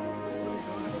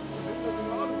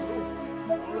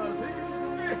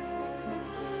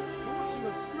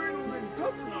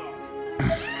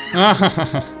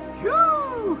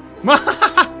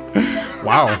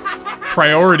 Wow.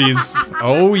 Priorities.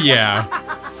 Oh, yeah.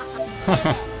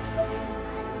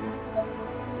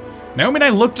 Naomi and I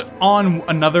looked one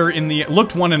another in the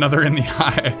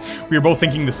eye. We were both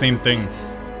thinking the same thing.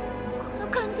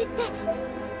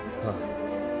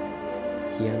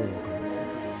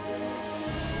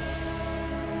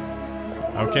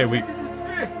 Okay,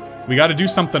 we gotta do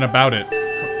something about it.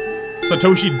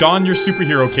 Satoshi, don your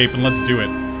superhero cape and let's do it.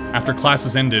 After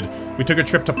classes ended, we took a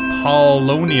trip to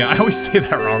Polonia. I always say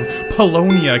that wrong.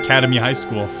 Polonia Academy High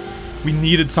School. We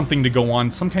needed something to go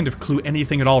on, some kind of clue,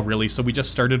 anything at all really, so we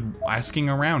just started asking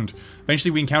around.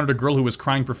 Eventually we encountered a girl who was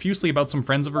crying profusely about some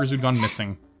friends of hers who'd gone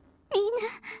missing.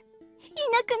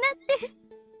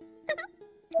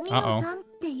 Uh-oh.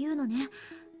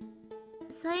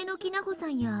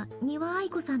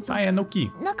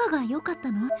 Sayanoki.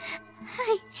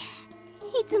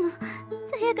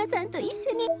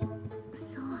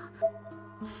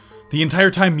 The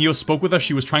entire time Mio spoke with us,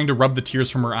 she was trying to rub the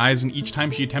tears from her eyes, and each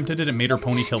time she attempted it, it made her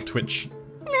ponytail twitch.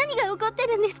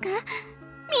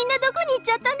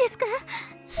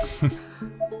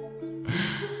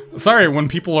 Sorry, when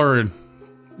people are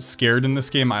scared in this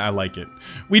game, I like it.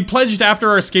 We'd pledged after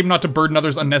our escape not to burden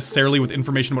others unnecessarily with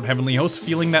information about Heavenly Hosts,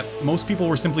 feeling that most people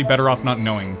were simply better off not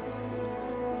knowing.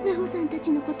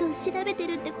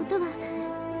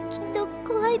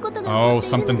 Oh,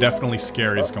 something definitely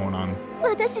scary is going on.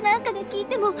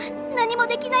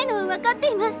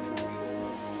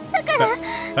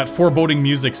 That foreboding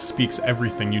music speaks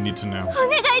everything you need to know.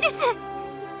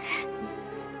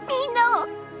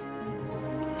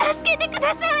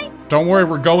 Don't worry,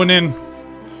 we're going in.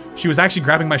 She was actually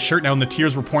grabbing my shirt now and the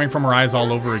tears were pouring from her eyes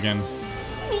all over again.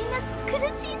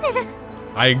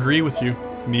 I agree with you,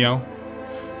 Mio.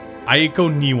 Aiko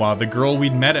Niwa, the girl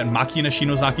we'd met at Makina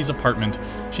Shinozaki's apartment.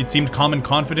 She'd seemed calm and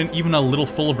confident, even a little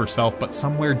full of herself, but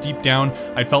somewhere deep down,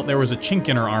 I'd felt there was a chink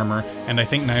in her armor, and I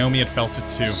think Naomi had felt it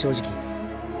too.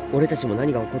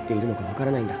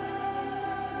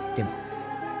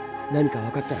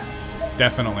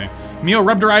 Definitely. Mio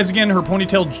rubbed her eyes again, her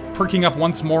ponytail perking up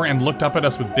once more, and looked up at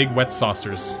us with big wet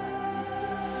saucers.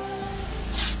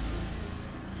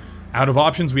 Out of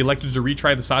options, we elected to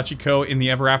retry the Sachiko in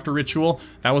the Ever After ritual.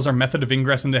 That was our method of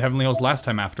ingress into Heavenly Hosts last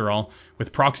time, after all.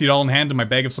 With Proxy Doll in hand and my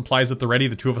bag of supplies at the ready,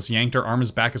 the two of us yanked our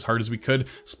arms back as hard as we could,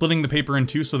 splitting the paper in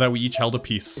two so that we each held a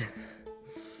piece.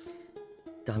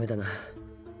 It's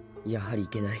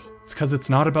because it's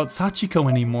not about Sachiko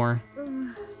anymore.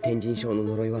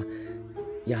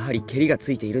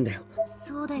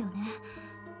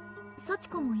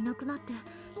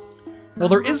 Well,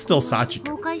 there is still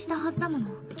Sachiko,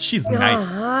 but she's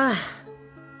nice.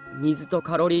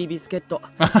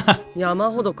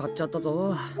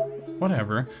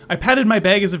 Whatever. I patted my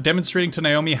bag as if demonstrating to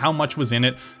Naomi how much was in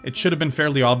it. It should have been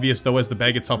fairly obvious, though, as the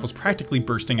bag itself was practically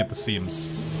bursting at the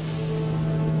seams.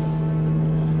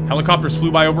 Helicopters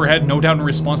flew by overhead, no doubt in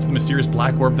response to the mysterious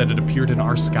black orb that had appeared in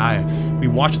our sky. We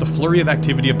watched the flurry of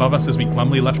activity above us as we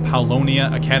glumly left Polonia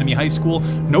Academy High School,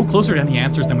 no closer to any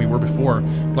answers than we were before.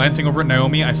 Glancing over at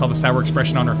Naomi, I saw the sour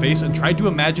expression on her face and tried to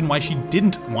imagine why she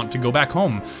didn't want to go back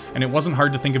home, and it wasn't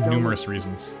hard to think of numerous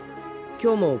reasons.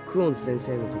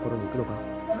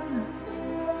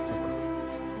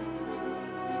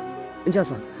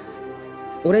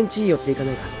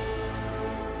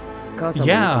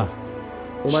 Yeah.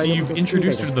 You've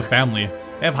introduced her to the family.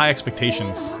 They have high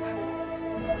expectations.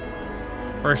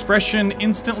 Her expression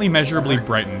instantly measurably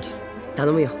brightened.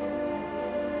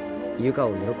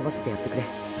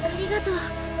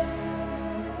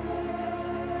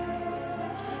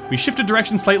 We shifted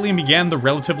direction slightly and began the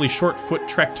relatively short foot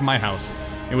trek to my house.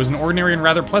 It was an ordinary and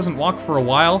rather pleasant walk for a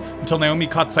while, until Naomi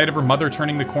caught sight of her mother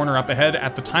turning the corner up ahead.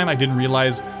 At the time, I didn't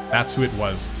realize that's who it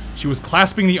was. She was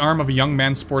clasping the arm of a young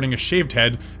man sporting a shaved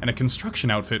head and a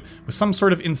construction outfit, with some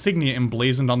sort of insignia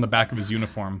emblazoned on the back of his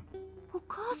uniform.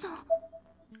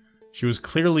 She was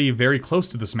clearly very close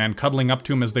to this man, cuddling up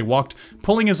to him as they walked,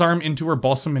 pulling his arm into her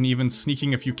bosom and even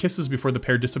sneaking a few kisses before the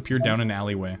pair disappeared down an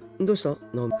alleyway.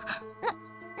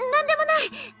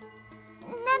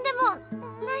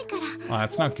 Oh,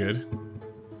 that's not good.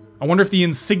 I wonder if the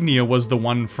insignia was the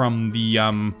one from the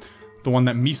one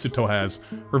that Misuto has.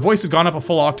 Her voice had gone up a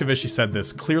full octave as she said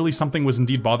this. Clearly something was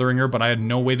indeed bothering her, but I had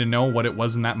no way to know what it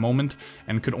was in that moment,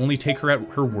 and could only take her at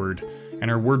her word.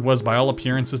 and her word was, by all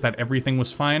appearances, that everything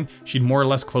was fine. She'd more or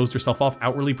less closed herself off,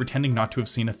 outwardly pretending not to have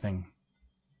seen a thing.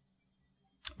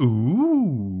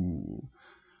 Ooh.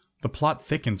 The plot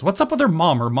thickens. What's up with her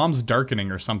mom? Her mom's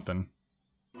darkening or something.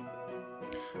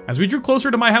 As we drew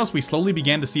closer to my house, we slowly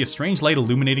began to see a strange light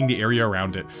illuminating the area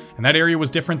around it. And that area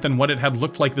was different than what it had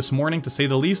looked like this morning, to say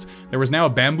the least. There was now a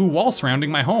bamboo wall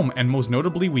surrounding my home, and most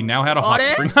notably, we now had a hot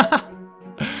spring.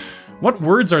 What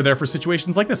words are there for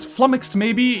situations like this? Flummoxed,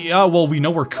 maybe? Well, we know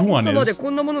where Kuon is.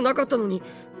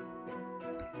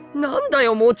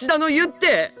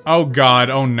 Oh god,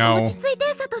 oh no.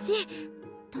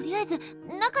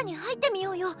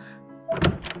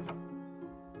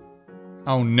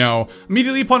 Oh no.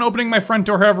 Immediately upon opening my front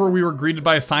door, however, we were greeted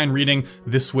by a sign reading,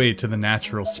 "This way to the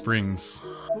natural springs."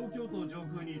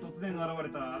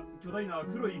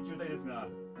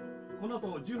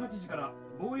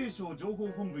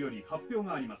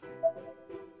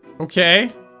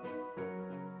 Okay.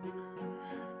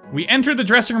 We entered the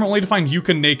dressing room only to find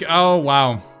Yuka naked. Oh,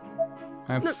 wow.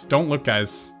 That's... Don't look,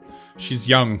 guys. She's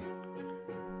young.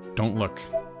 Don't look.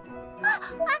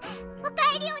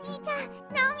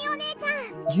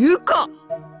 Yuka!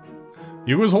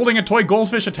 Yuka was holding a toy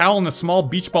goldfish, a towel, and a small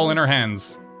beach ball in her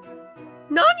hands.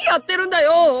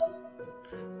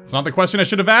 It's not the question I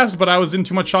should have asked, but I was in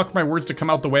too much shock for my words to come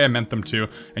out the way I meant them to.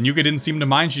 And Yuka didn't seem to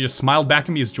mind, she just smiled back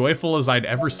at me as joyful as I'd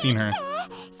ever seen her.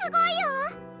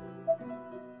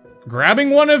 Grabbing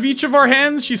one of each of our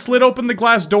hands, she slid open the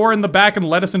glass door in the back and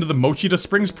led us into the Mochida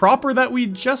Springs proper that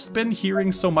we'd just been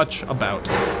hearing so much about.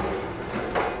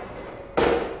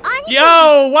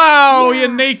 Yo, wow, you're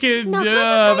naked.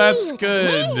 Yeah, that's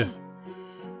good.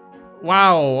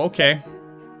 Wow, okay.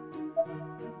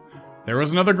 There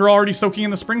was another girl already soaking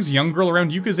in the springs, a young girl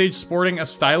around Yuka's age sporting a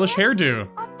stylish hairdo.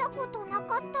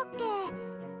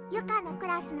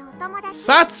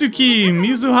 Satsuki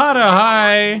Mizuhara,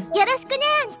 hi.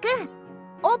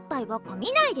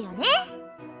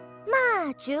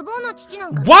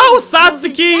 Wow,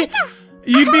 Satsuki!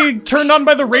 You'd be turned on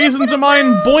by the raisins of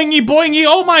mine, boingy boingy.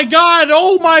 Oh my god,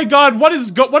 oh my god, what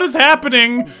is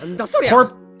happening?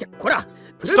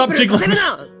 Stop jiggling.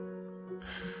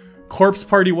 Corpse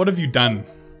party, what have you done?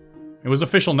 It was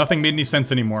official, nothing made any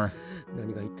sense anymore.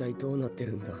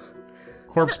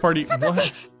 Corpse party,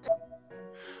 what?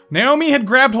 Naomi had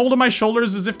grabbed hold of my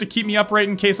shoulders as if to keep me upright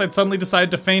in case I'd suddenly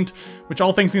decided to faint, which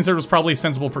all things considered was probably a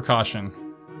sensible precaution.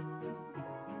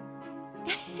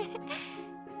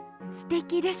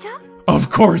 Of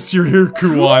course you're here,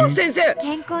 Kuon.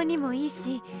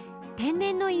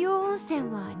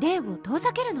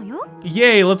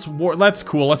 Yay, that's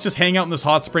cool. Let's just hang out in this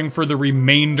hot spring for the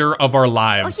remainder of our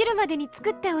lives.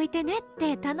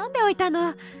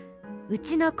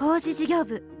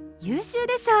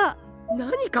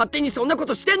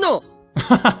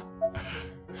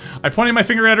 I pointed my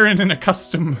finger at her in a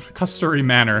customary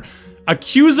manner.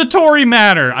 Accusatory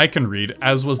manner, I can read,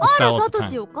 as was the style at the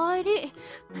time.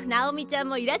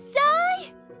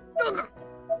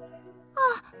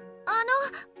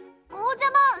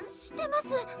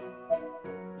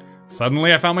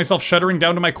 Suddenly, I found myself shuddering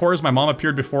down to my core as my mom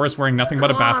appeared before us wearing nothing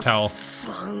but a bath towel.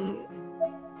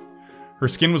 Her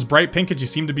skin was bright pink and she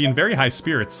seemed to be in very high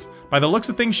spirits. By the looks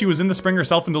of things, she was in the spring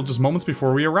herself until just moments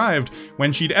before we arrived,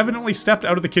 when she'd evidently stepped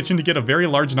out of the kitchen to get a very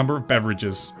large number of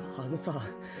beverages.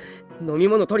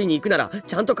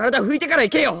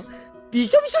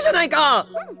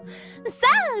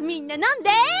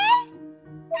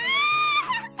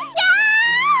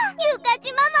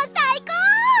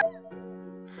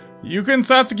 Yuka and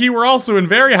Satsuki were also in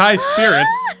very high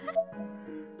spirits,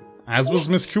 as was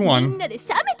Miss Kuon.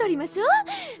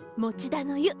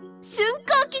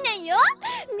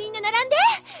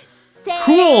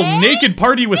 Cool! Naked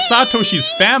party with Satoshi's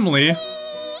family!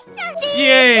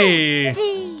 Yay!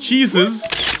 Cheeses.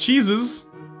 Cheeses.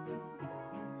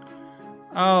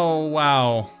 Oh,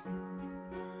 wow.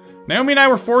 Naomi and I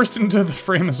were forced into the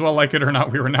frame as well, like it or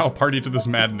not. We were now a party to this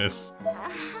madness.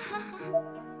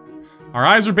 Our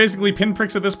eyes were basically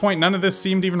pinpricks at this point. None of this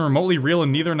seemed even remotely real,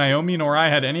 and neither Naomi nor I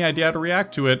had any idea how to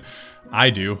react to it.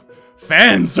 I do.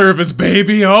 Fan service,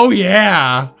 baby! Oh,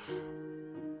 yeah!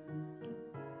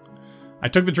 I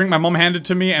took the drink my mom handed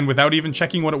to me, and without even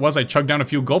checking what it was, I chugged down a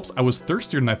few gulps. I was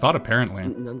thirstier than I thought, apparently.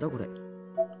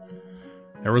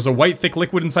 There was a white, thick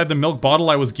liquid inside the milk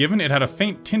bottle I was given. It had a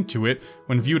faint tint to it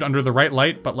when viewed under the right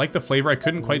light, but like the flavor, I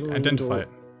couldn't quite identify it.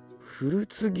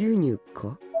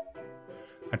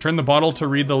 I turned the bottle to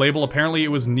read the label. Apparently, it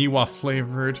was Niwa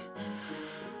flavored.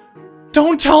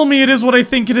 Don't tell me it is what I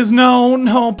think it is. No,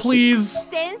 no, please.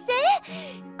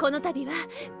 この度は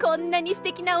こんなに素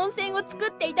敵な温泉を作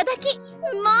っていただき、も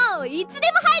ういつ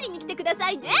でも入りに来てくださ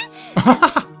いね。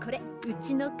これう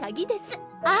ちの鍵です。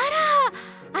あ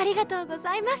ら、ありがとうご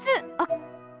ざいます。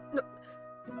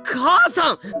母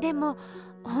さん。でも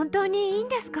本当にいいん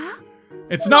ですか？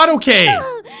 It's not okay!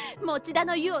 持田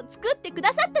の湯を作ってくだ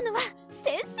さったのは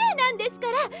先生なんです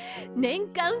から、年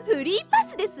間フリーパ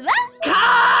スですわ。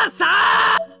母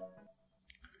さん。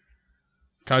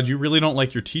God, you really don't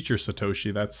like your teacher,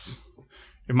 Satoshi. That's...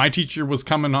 If my teacher was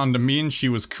coming on to me and she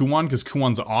was Kuon, because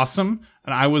Kuon's awesome,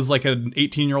 and I was like an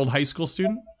 18-year-old high school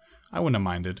student, I wouldn't have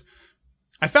minded.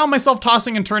 I found myself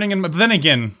tossing and turning, but then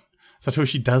again,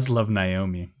 Satoshi does love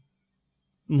Naomi.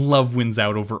 Love wins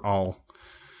out over all.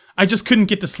 I just couldn't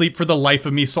get to sleep for the life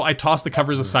of me, so I tossed the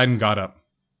covers aside and got up.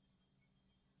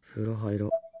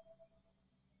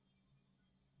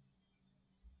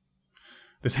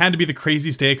 This had to be the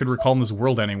craziest day I could recall in this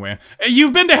world anyway.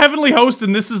 You've been to Heavenly Host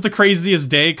and this is the craziest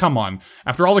day? Come on.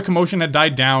 After all the commotion had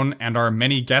died down and our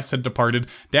many guests had departed,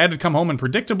 Dad had come home and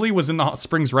predictably was in the hot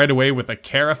springs right away with a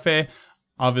carafe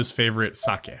of his favorite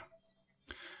sake.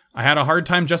 I had a hard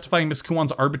time justifying Miss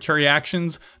Kuon's arbitrary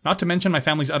actions, not to mention my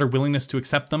family's utter willingness to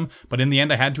accept them, but in the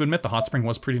end I had to admit the hot spring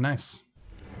was pretty nice.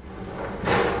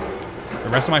 The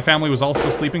rest of my family was all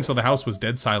still sleeping, so the house was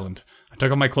dead silent. I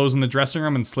took off my clothes in the dressing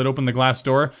room and slid open the glass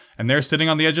door, and there, sitting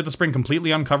on the edge of the spring,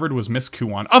 completely uncovered, was Miss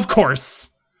Kuon. Of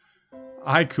course!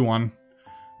 Hi, Kuon.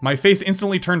 My face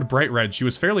instantly turned bright red. She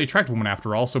was a fairly attractive woman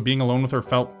after all, so being alone with her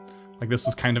felt like this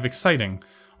was kind of exciting.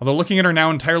 Although looking at her now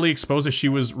entirely exposed as she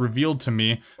was revealed to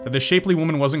me, that this shapely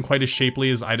woman wasn't quite as shapely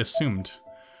as I'd assumed.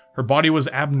 Her body was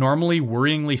abnormally,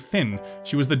 worryingly thin.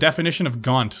 She was the definition of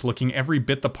gaunt, looking every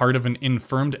bit the part of an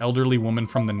infirmed elderly woman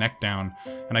from the neck down,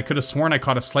 and I could have sworn I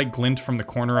caught a slight glint from the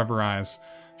corner of her eyes.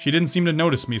 She didn't seem to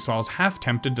notice me, so I was half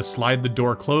tempted to slide the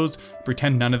door closed, and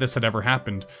pretend none of this had ever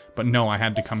happened. But no, I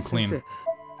had to come clean.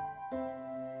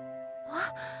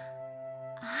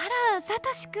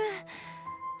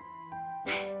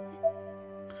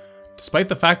 Despite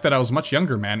the fact that I was a much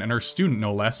younger man, and her student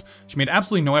no less, she made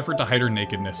absolutely no effort to hide her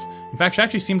nakedness. In fact, she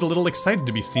actually seemed a little excited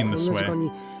to be seen this way.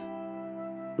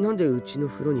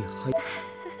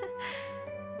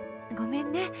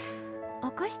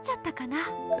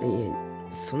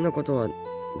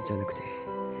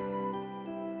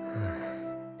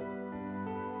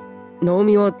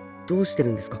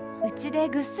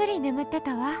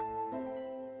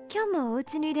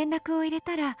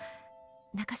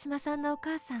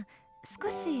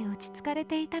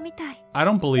 I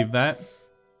don't believe that.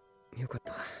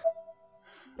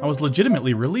 I was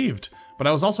legitimately relieved, but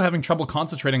I was also having trouble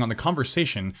concentrating on the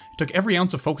conversation. It took every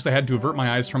ounce of focus I had to avert my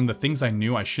eyes from the things I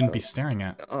knew I shouldn't be staring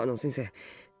at. Huh.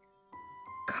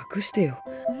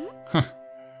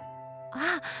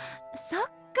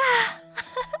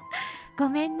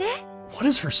 What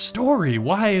is her story?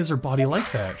 Why is her body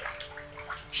like that?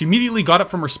 She immediately got up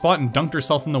from her spot and dunked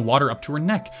herself in the water up to her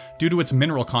neck. Due to its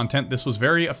mineral content, this was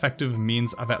very effective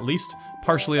means of at least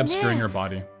partially obscuring her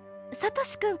body. I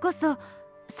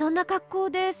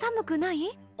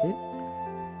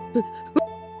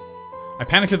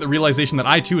panicked at the realization that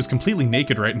I too was completely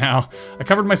naked right now. I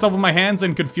covered myself with my hands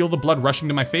and could feel the blood rushing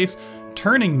to my face,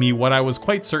 turning me what I was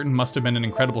quite certain must have been an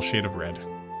incredible shade of red.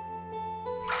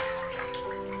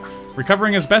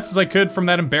 Recovering as best as I could from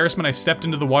that embarrassment, I stepped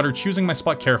into the water, choosing my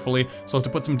spot carefully so as to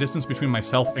put some distance between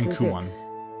myself and Kuon.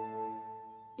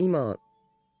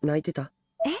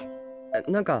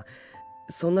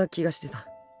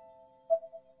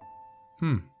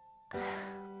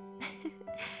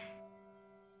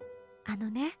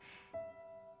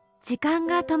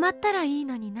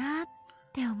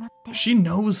 She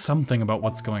knows something about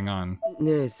what's going on.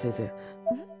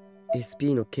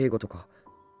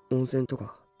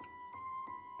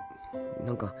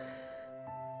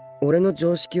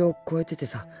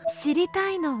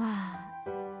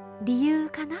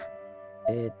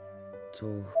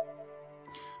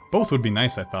 Both would be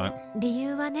nice, I thought.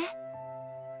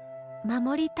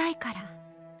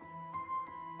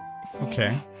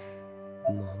 Okay.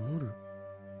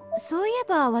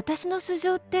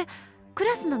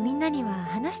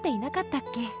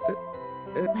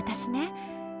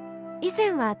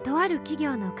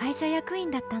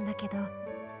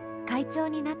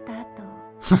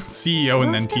 CEO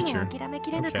and then teacher.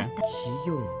 Okay.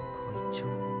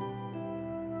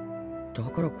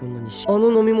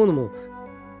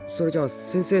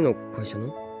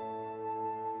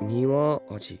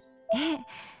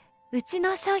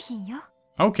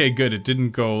 Okay, good. It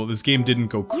didn't go. This game didn't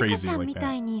go crazy like that.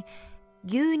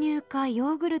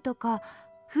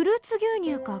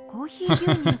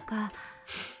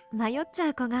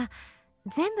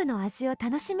 全部の味を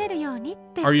楽しめるようにっ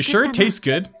て Are you sure it tastes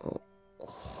good?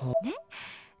 ね、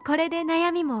これで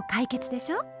悩みも解決で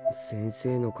しょ。先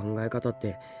生の考え方っ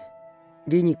て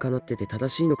理にかなってて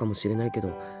正しいのかもしれないけど、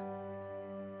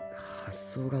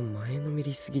発想が前のめ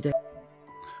りすぎで。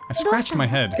I scratched my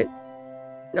head.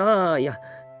 ああ、いや、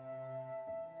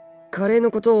カレー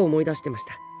のことを思い出してまし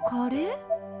た。カレー？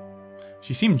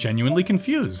 She seemed genuinely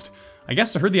confused. I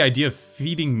guess to her the idea of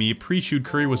feeding me pre-chewed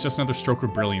curry was just another stroke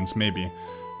of brilliance, maybe.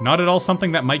 Not at all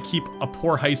something that might keep a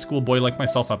poor high school boy like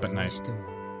myself up at night.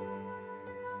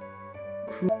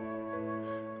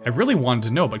 I really wanted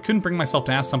to know, but couldn't bring myself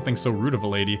to ask something so rude of a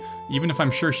lady, even if I'm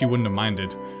sure she wouldn't have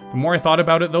minded. The more I thought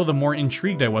about it, though, the more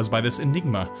intrigued I was by this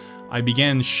enigma. I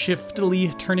began shiftily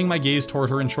turning my gaze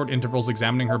toward her in short intervals,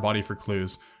 examining her body for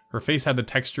clues. Her face had the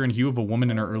texture and hue of a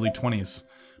woman in her early 20s.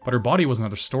 But her body was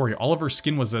another story. All of her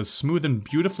skin was as smooth and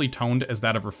beautifully toned as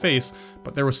that of her face,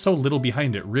 but there was so little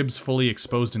behind it, ribs fully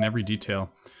exposed in every detail.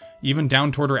 Even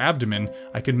down toward her abdomen,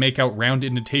 I could make out round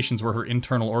indentations where her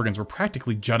internal organs were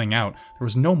practically jutting out. There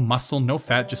was no muscle, no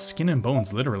fat, just skin and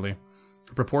bones, literally.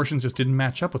 Her proportions just didn't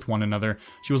match up with one another.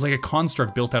 She was like a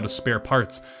construct built out of spare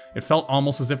parts. It felt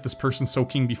almost as if this person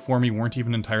soaking before me weren't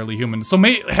even entirely human. So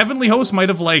Heavenly Host might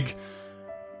have, like,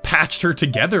 patched her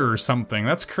together or something.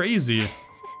 That's crazy.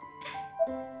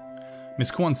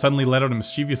 Miss Kwon suddenly let out a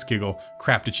mischievous giggle.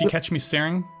 Crap, did she catch me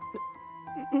staring?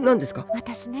 何ですか？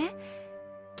私ね、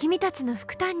君たちの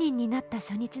副担任になった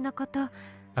初日のこと。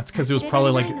 That's because it was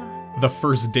probably like the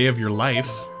first day of your life.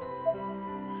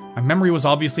 My memory was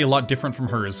obviously a lot different from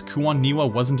hers. Kuon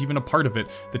Niwa wasn't even a part of it.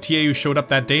 The TA who showed up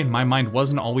that day in my mind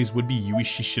was and always would be Yui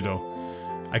Shishido.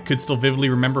 I could still vividly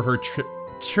remember her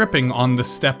tripping on the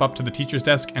step up to the teacher's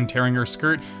desk and tearing her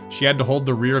skirt. She had to hold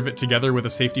the rear of it together with a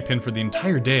safety pin for the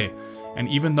entire day. And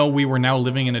even though we were now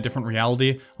living in a different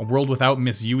reality, a world without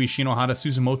Miss Yui Shinohara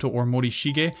Suzumoto or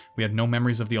Morishige, we had no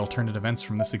memories of the alternate events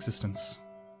from this existence.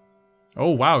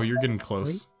 Oh wow, you're getting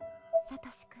close.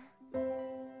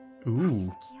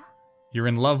 Ooh. You're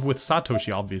in love with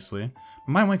Satoshi, obviously.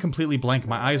 My mind went completely blank,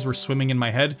 my eyes were swimming in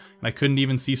my head, and I couldn't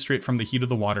even see straight from the heat of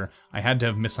the water. I had to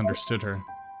have misunderstood her.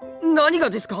 何が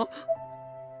ですか？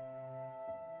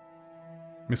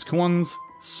 Miss Kwon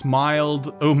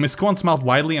smiled. Oh, Miss Kwon smiled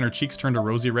widely and her cheeks turned a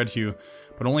rosy red hue,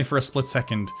 but only for a split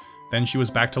second. Then she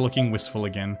was back to looking wistful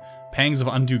again. Pangs of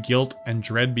undue guilt and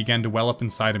dread began to well up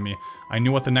inside of me. I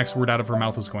knew what the next word out of her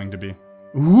mouth was going to be.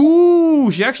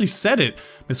 Ooh, she actually said it.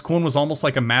 Miss Kwon was almost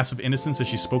like a mass of innocence as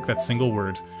she spoke that single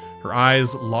word. Her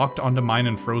eyes locked onto mine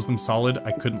and froze them solid.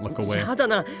 I couldn't look away. やだ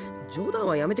な、冗談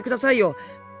はやめてくださいよ。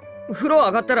風呂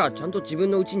上がったらちゃんと自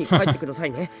分の家に帰ってくださ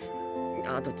いね。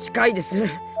あと近いです。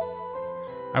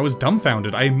I was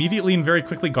dumbfounded. I immediately and very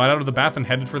quickly got out of the bath and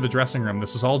headed for the dressing room.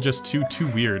 This was all just too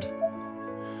weird.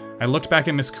 I looked back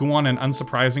at Miss Kuon and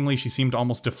unsurprisingly, she seemed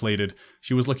almost deflated.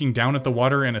 She was looking down at the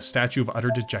water in a statue of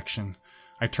utter dejection.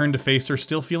 I turned to face her,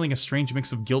 still feeling a strange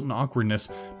mix of guilt and awkwardness,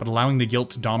 but allowing the guilt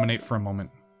to dominate for a moment.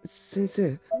 先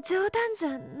生。冗談じ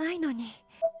ゃないのに。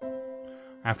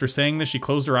 After saying this, she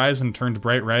closed her eyes and turned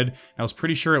bright red, and I was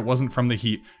pretty sure it wasn't from the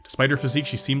heat. Despite her physique,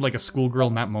 she seemed like a schoolgirl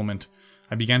in that moment.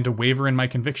 I began to waver in my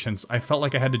convictions. I felt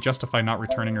like I had to justify not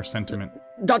returning her sentiment.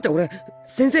 だって俺、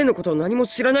先生のこと何も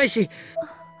知らないし。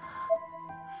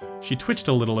 She twitched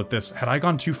a little at this. Had I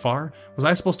gone too far? Was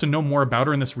I supposed to know more about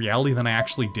her in this reality than I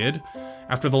actually did?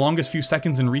 After the longest few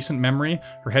seconds in recent memory,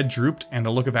 her head drooped and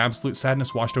a look of absolute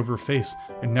sadness washed over her face.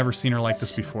 I'd never seen her like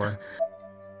this before.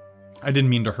 I didn't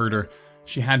mean to hurt her.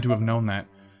 She had to have known that.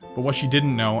 But what she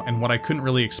didn't know, and what I couldn't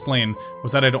really explain,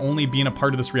 was that I'd only been a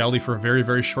part of this reality for a very,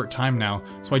 very short time now,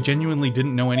 so I genuinely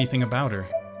didn't know anything about her.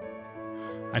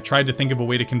 I tried to think of a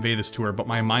way to convey this to her, but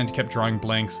my mind kept drawing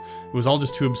blanks. It was all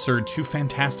just too absurd, too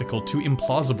fantastical, too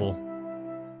implausible.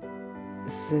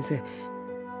 先生。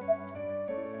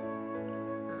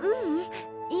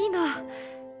いいの。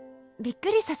びっく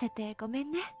りさせてごめ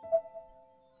んね。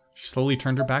 She slowly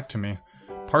turned her back to me.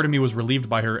 Part of me was relieved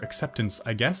by her acceptance,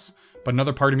 I guess, but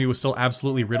another part of me was still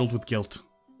absolutely riddled with guilt.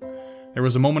 There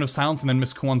was a moment of silence, and then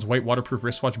Miss Kwon's white waterproof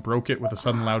wristwatch broke it with a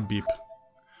sudden loud beep.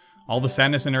 All the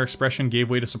sadness in her expression gave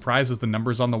way to surprise as the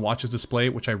numbers on the watch's display,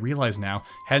 which I realized now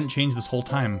hadn't changed this whole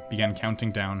time, began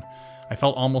counting down. I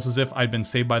felt almost as if I'd been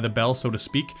saved by the bell, so to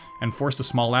speak, and forced a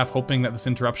small laugh, hoping that this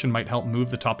interruption might help move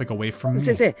the topic away from me.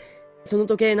 先生、その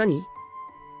時計何？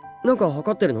なんか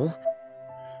測ってるの？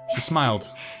 She smiled.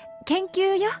 研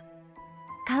究よ。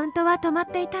カウントは止まっ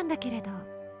ていたんだけれど、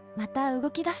また動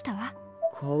き出したわ。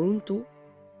カウント？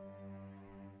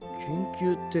研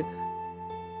究って、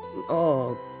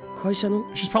ああ、会社の？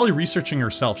 She's probably researching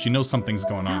herself. She knows something's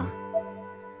going on.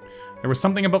 There was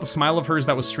something about the smile of hers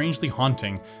that was strangely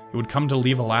haunting. It would come to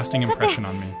leave a lasting impression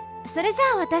on me. それじゃ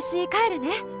あ私帰る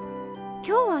ね。今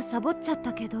日はサボっちゃっ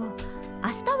たけど、明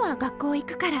日は学校行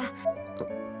くから。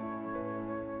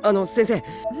先生。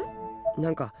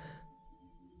なんか、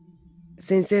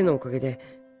先生のおかげで、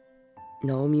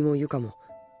ナオミもユカも、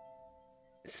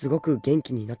すごく元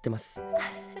気になってます。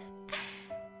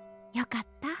よかっ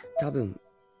た。多分、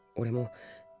俺も、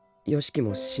ヨシキ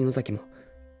も篠崎も。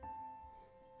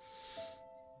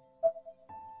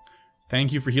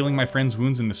Thank you for healing my friend's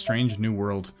wounds in the strange new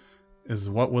world, is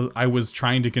what I was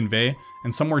trying to convey,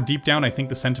 and somewhere deep down I think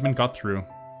the sentiment got through.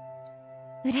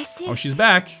 嬉しい。 Oh, she's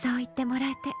back. そう言ってもら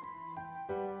えて。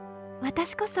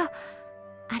私こそ、あ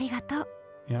りがとう、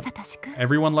 Yep. サトシ君。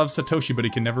 Everyone loves Satoshi, but he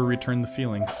can never return the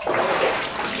feelings.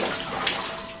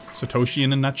 Satoshi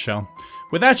in a nutshell.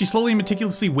 With that, she slowly and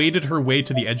meticulously waded her way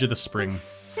to the edge of the spring.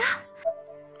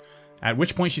 At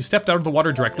which point she stepped out of the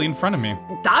water directly in front of me.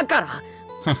 だから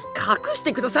隠し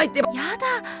てくださいって。や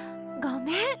だ、ご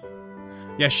めん。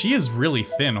 Yeah, she is really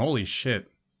thin. Holy shit.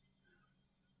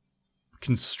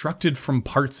 Constructed from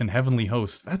parts in Heavenly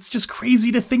Host. That's just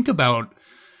crazy to think about.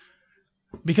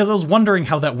 Because I was wondering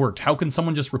how that worked. How can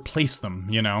someone just replace them,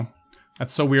 you know?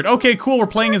 That's so weird. Okay, cool. We're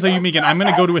playing as Ayumi again. I'm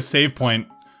going to go to a save point,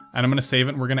 and I'm going to save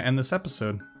it, and we're going to end this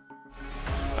episode.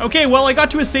 Okay, well, I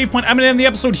got to a save point. I'm going to end the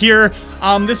episode here.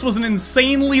 This was an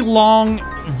insanely long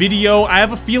video. I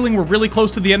have a feeling we're really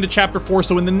close to the end of Chapter 4,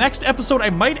 so in the next episode,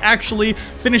 I might actually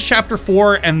finish Chapter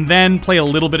 4 and then play a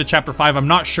little bit of Chapter 5. I'm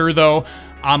not sure, though.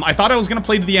 I thought I was going to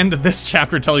play to the end of this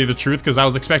chapter, tell you the truth, because I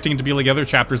was expecting it to be like other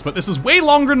chapters, but this is way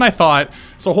longer than I thought,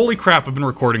 so holy crap, I've been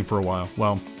recording for a while.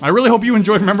 Well, I really hope you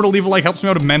enjoyed. Remember to leave a like, helps me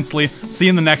out immensely. See you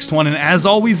in the next one, and as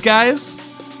always, guys,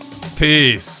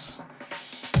 peace.